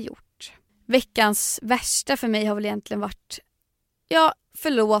kolla vad jag har gjort. Veckans värsta för mig har väl egentligen varit,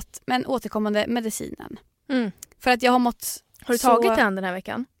 förlåt, men återkommande medicinen. Mm. För att jag har mått... Har du tagit den här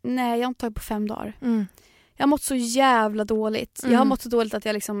veckan? Nej, jag har inte tagit på 5 dagar. Mm. Jag har mått så jävla dåligt. Jag har mått så dåligt att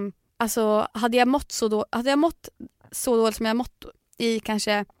jag liksom... Alltså, hade jag mått så dåligt som jag har mått i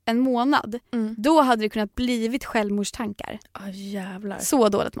kanske en månad, då hade det kunnat blivit självmordstankar. Jävlar. Så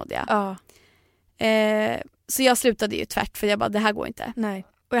dåligt mådde jag. Ja. Så jag slutade ju tvärt för jag bara, det här går inte. Nej.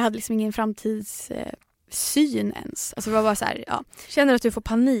 Och jag hade liksom ingen framtidssyn ens. Alltså det var bara så här, ja. Känner du att du får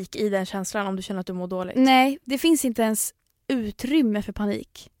panik i den känslan om du känner att du mår dåligt? Nej, det finns inte ens utrymme för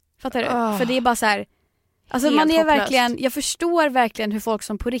panik. Fattar du? För det är bara så här, alltså Helt man är hopplöst. verkligen, jag förstår verkligen hur folk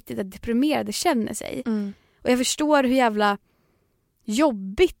som på riktigt är deprimerade känner sig. Mm. Och jag förstår hur jävla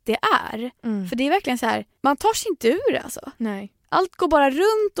jobbigt det är. Mm. För det är verkligen så här, man tar sig inte ur det alltså. Nej. Allt går bara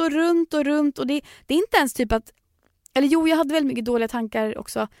runt och runt och runt och det är inte ens typ att, eller jo, jag hade väldigt mycket dåliga tankar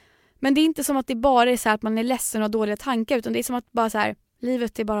också, men det är inte som att det bara är så här att man är ledsen och har dåliga tankar, utan det är som att bara så här,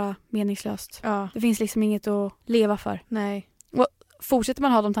 livet är bara meningslöst. Ja. Det finns liksom inget att leva för. Nej. Och fortsätter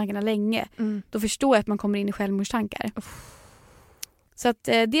man ha de tankarna länge, Mm. då förstår jag att man kommer in i självmordstankar. Så att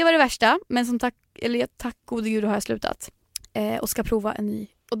det var det värsta, men som tack gode gud har jag slutat. Och ska prova en ny.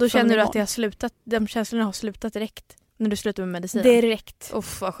 Och då känner du imorgon. att det har slutat, de känslorna har slutat direkt när du slutar med medicinen? Direkt.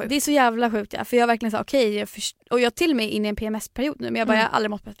 Vad sjukt. Det är så jävla sjukt, ja. För jag verkligen sa okej, och jag till och med inne i en PMS-period nu, men jag bara, jag har aldrig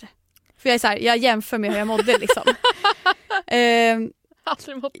mått bättre. För jag är så här, jag jämför med hur jag mådde liksom.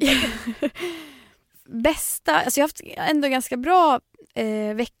 Aldrig mått Bästa, alltså jag har haft ändå ganska bra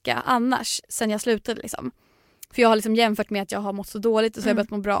vecka annars sen jag slutade liksom. För jag har liksom jämfört med att jag har mått så dåligt och så har jag börjat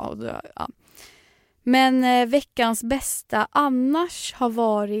må bra. Och då, ja. Men veckans bästa annars har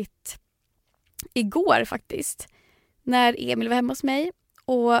varit igår faktiskt. När Emil var hemma hos mig.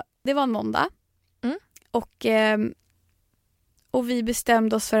 Och det var en måndag. Mm. Och vi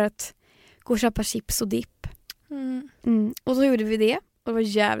bestämde oss för att gå och köpa chips och dipp. Mm. Och så gjorde vi det. Och det var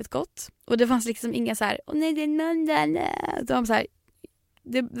jävligt gott. Och det fanns liksom inga så här, åh nej det är måndag, nej. Det var så här,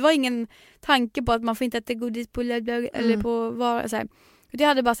 det var ingen tanke på att man får inte äta godis på lördag eller på var så här. Det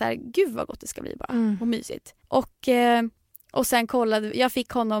hade bara så här, gud vad gott det ska bli bara. Och mysigt. Och sen jag fick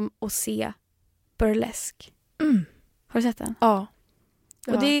honom att se Burlesque. Har du sett den? Ja.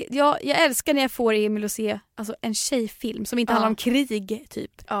 Och jag älskar när jag får Emil att se alltså, en tjejfilm som inte handlar om krig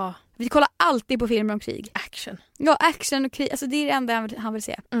typ. Ja. Vi kollar alltid på filmer om krig. Action. Ja, action och krig. Alltså det är det enda han vill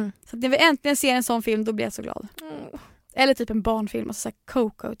se. Så att när vi äntligen ser en sån film, då blir jag så glad. Eller typ en barnfilm, alltså så här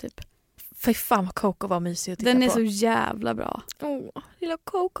Coco typ. Fy fan vad Coco var mysig att titta Den är på. så jävla bra. Lilla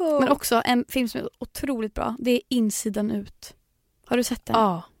Coco. Men också en film som är otroligt bra. Det är Insidan ut. Har du sett den?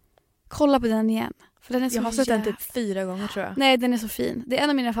 Ja. Kolla på den igen. För den är så Jag har sett den typ 4 gånger tror jag. Nej, den är så fin. Det är en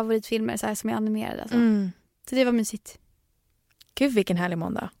av mina favoritfilmer så här, som är animerad. Alltså. Så det var mysigt. Gud, vilken härlig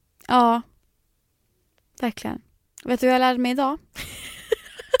måndag. Ja, verkligen. Vet du vad jag lärde mig idag?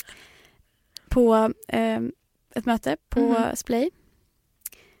 På ett möte på Splay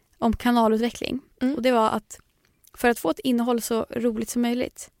om kanalutveckling. Och det var att för att få ett innehåll så roligt som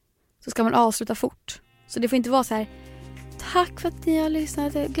möjligt så ska man avsluta fort. Så det får inte vara så här: tack för att ni har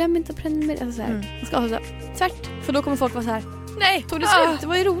lyssnat, glöm inte att prenumerera. Alltså så här. Man ska avsluta tvärt, för då kommer folk vara så här: nej, tog det slut? Det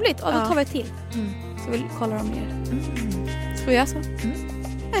var ju roligt. Och då tar vi ett till. Så vill kolla dem mer. Så får vi göra så.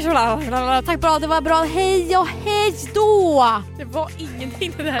 Tack, bra, det var bra. Hej och hej då! Det var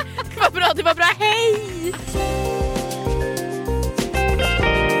ingenting det där. Det var bra, hej!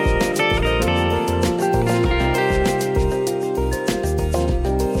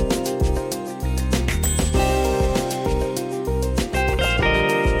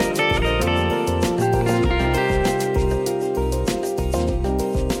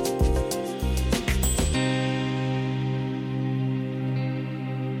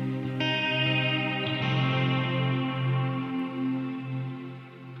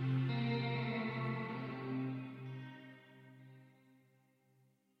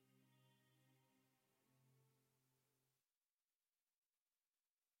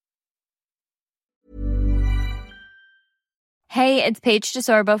 Hey, it's Paige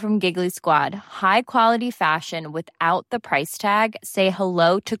DeSorbo from Giggly Squad. High quality fashion without the price tag. Say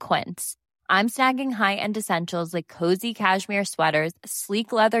hello to Quince. I'm snagging high-end essentials like cozy cashmere sweaters,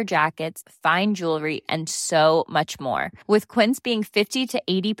 sleek leather jackets, fine jewelry, and so much more. With Quince being 50 to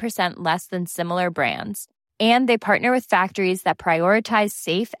 80% less than similar brands. And they partner with factories that prioritize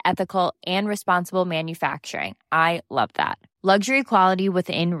safe, ethical, and responsible manufacturing. I love that. Luxury quality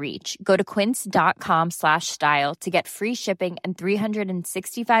within reach. Go to quince.com/style to get free shipping and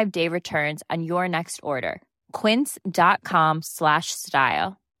 365-day returns on your next order.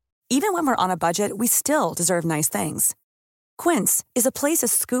 Quince.com/style. Even when we're on a budget, we still deserve nice things. Quince is a place to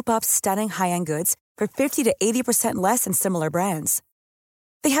scoop up stunning high-end goods for 50 to 80% less than similar brands.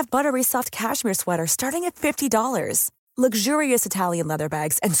 They have buttery soft cashmere sweaters starting at $50, luxurious Italian leather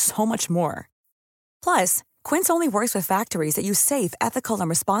bags, and so much more. Plus, Quince only works with factories that use safe, ethical, and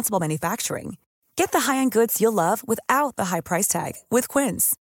responsible manufacturing. Get the high-end goods you'll love without the high price tag with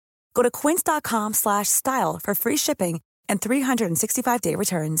Quince. Go to quince.com/style for free shipping and 365-day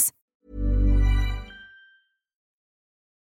returns.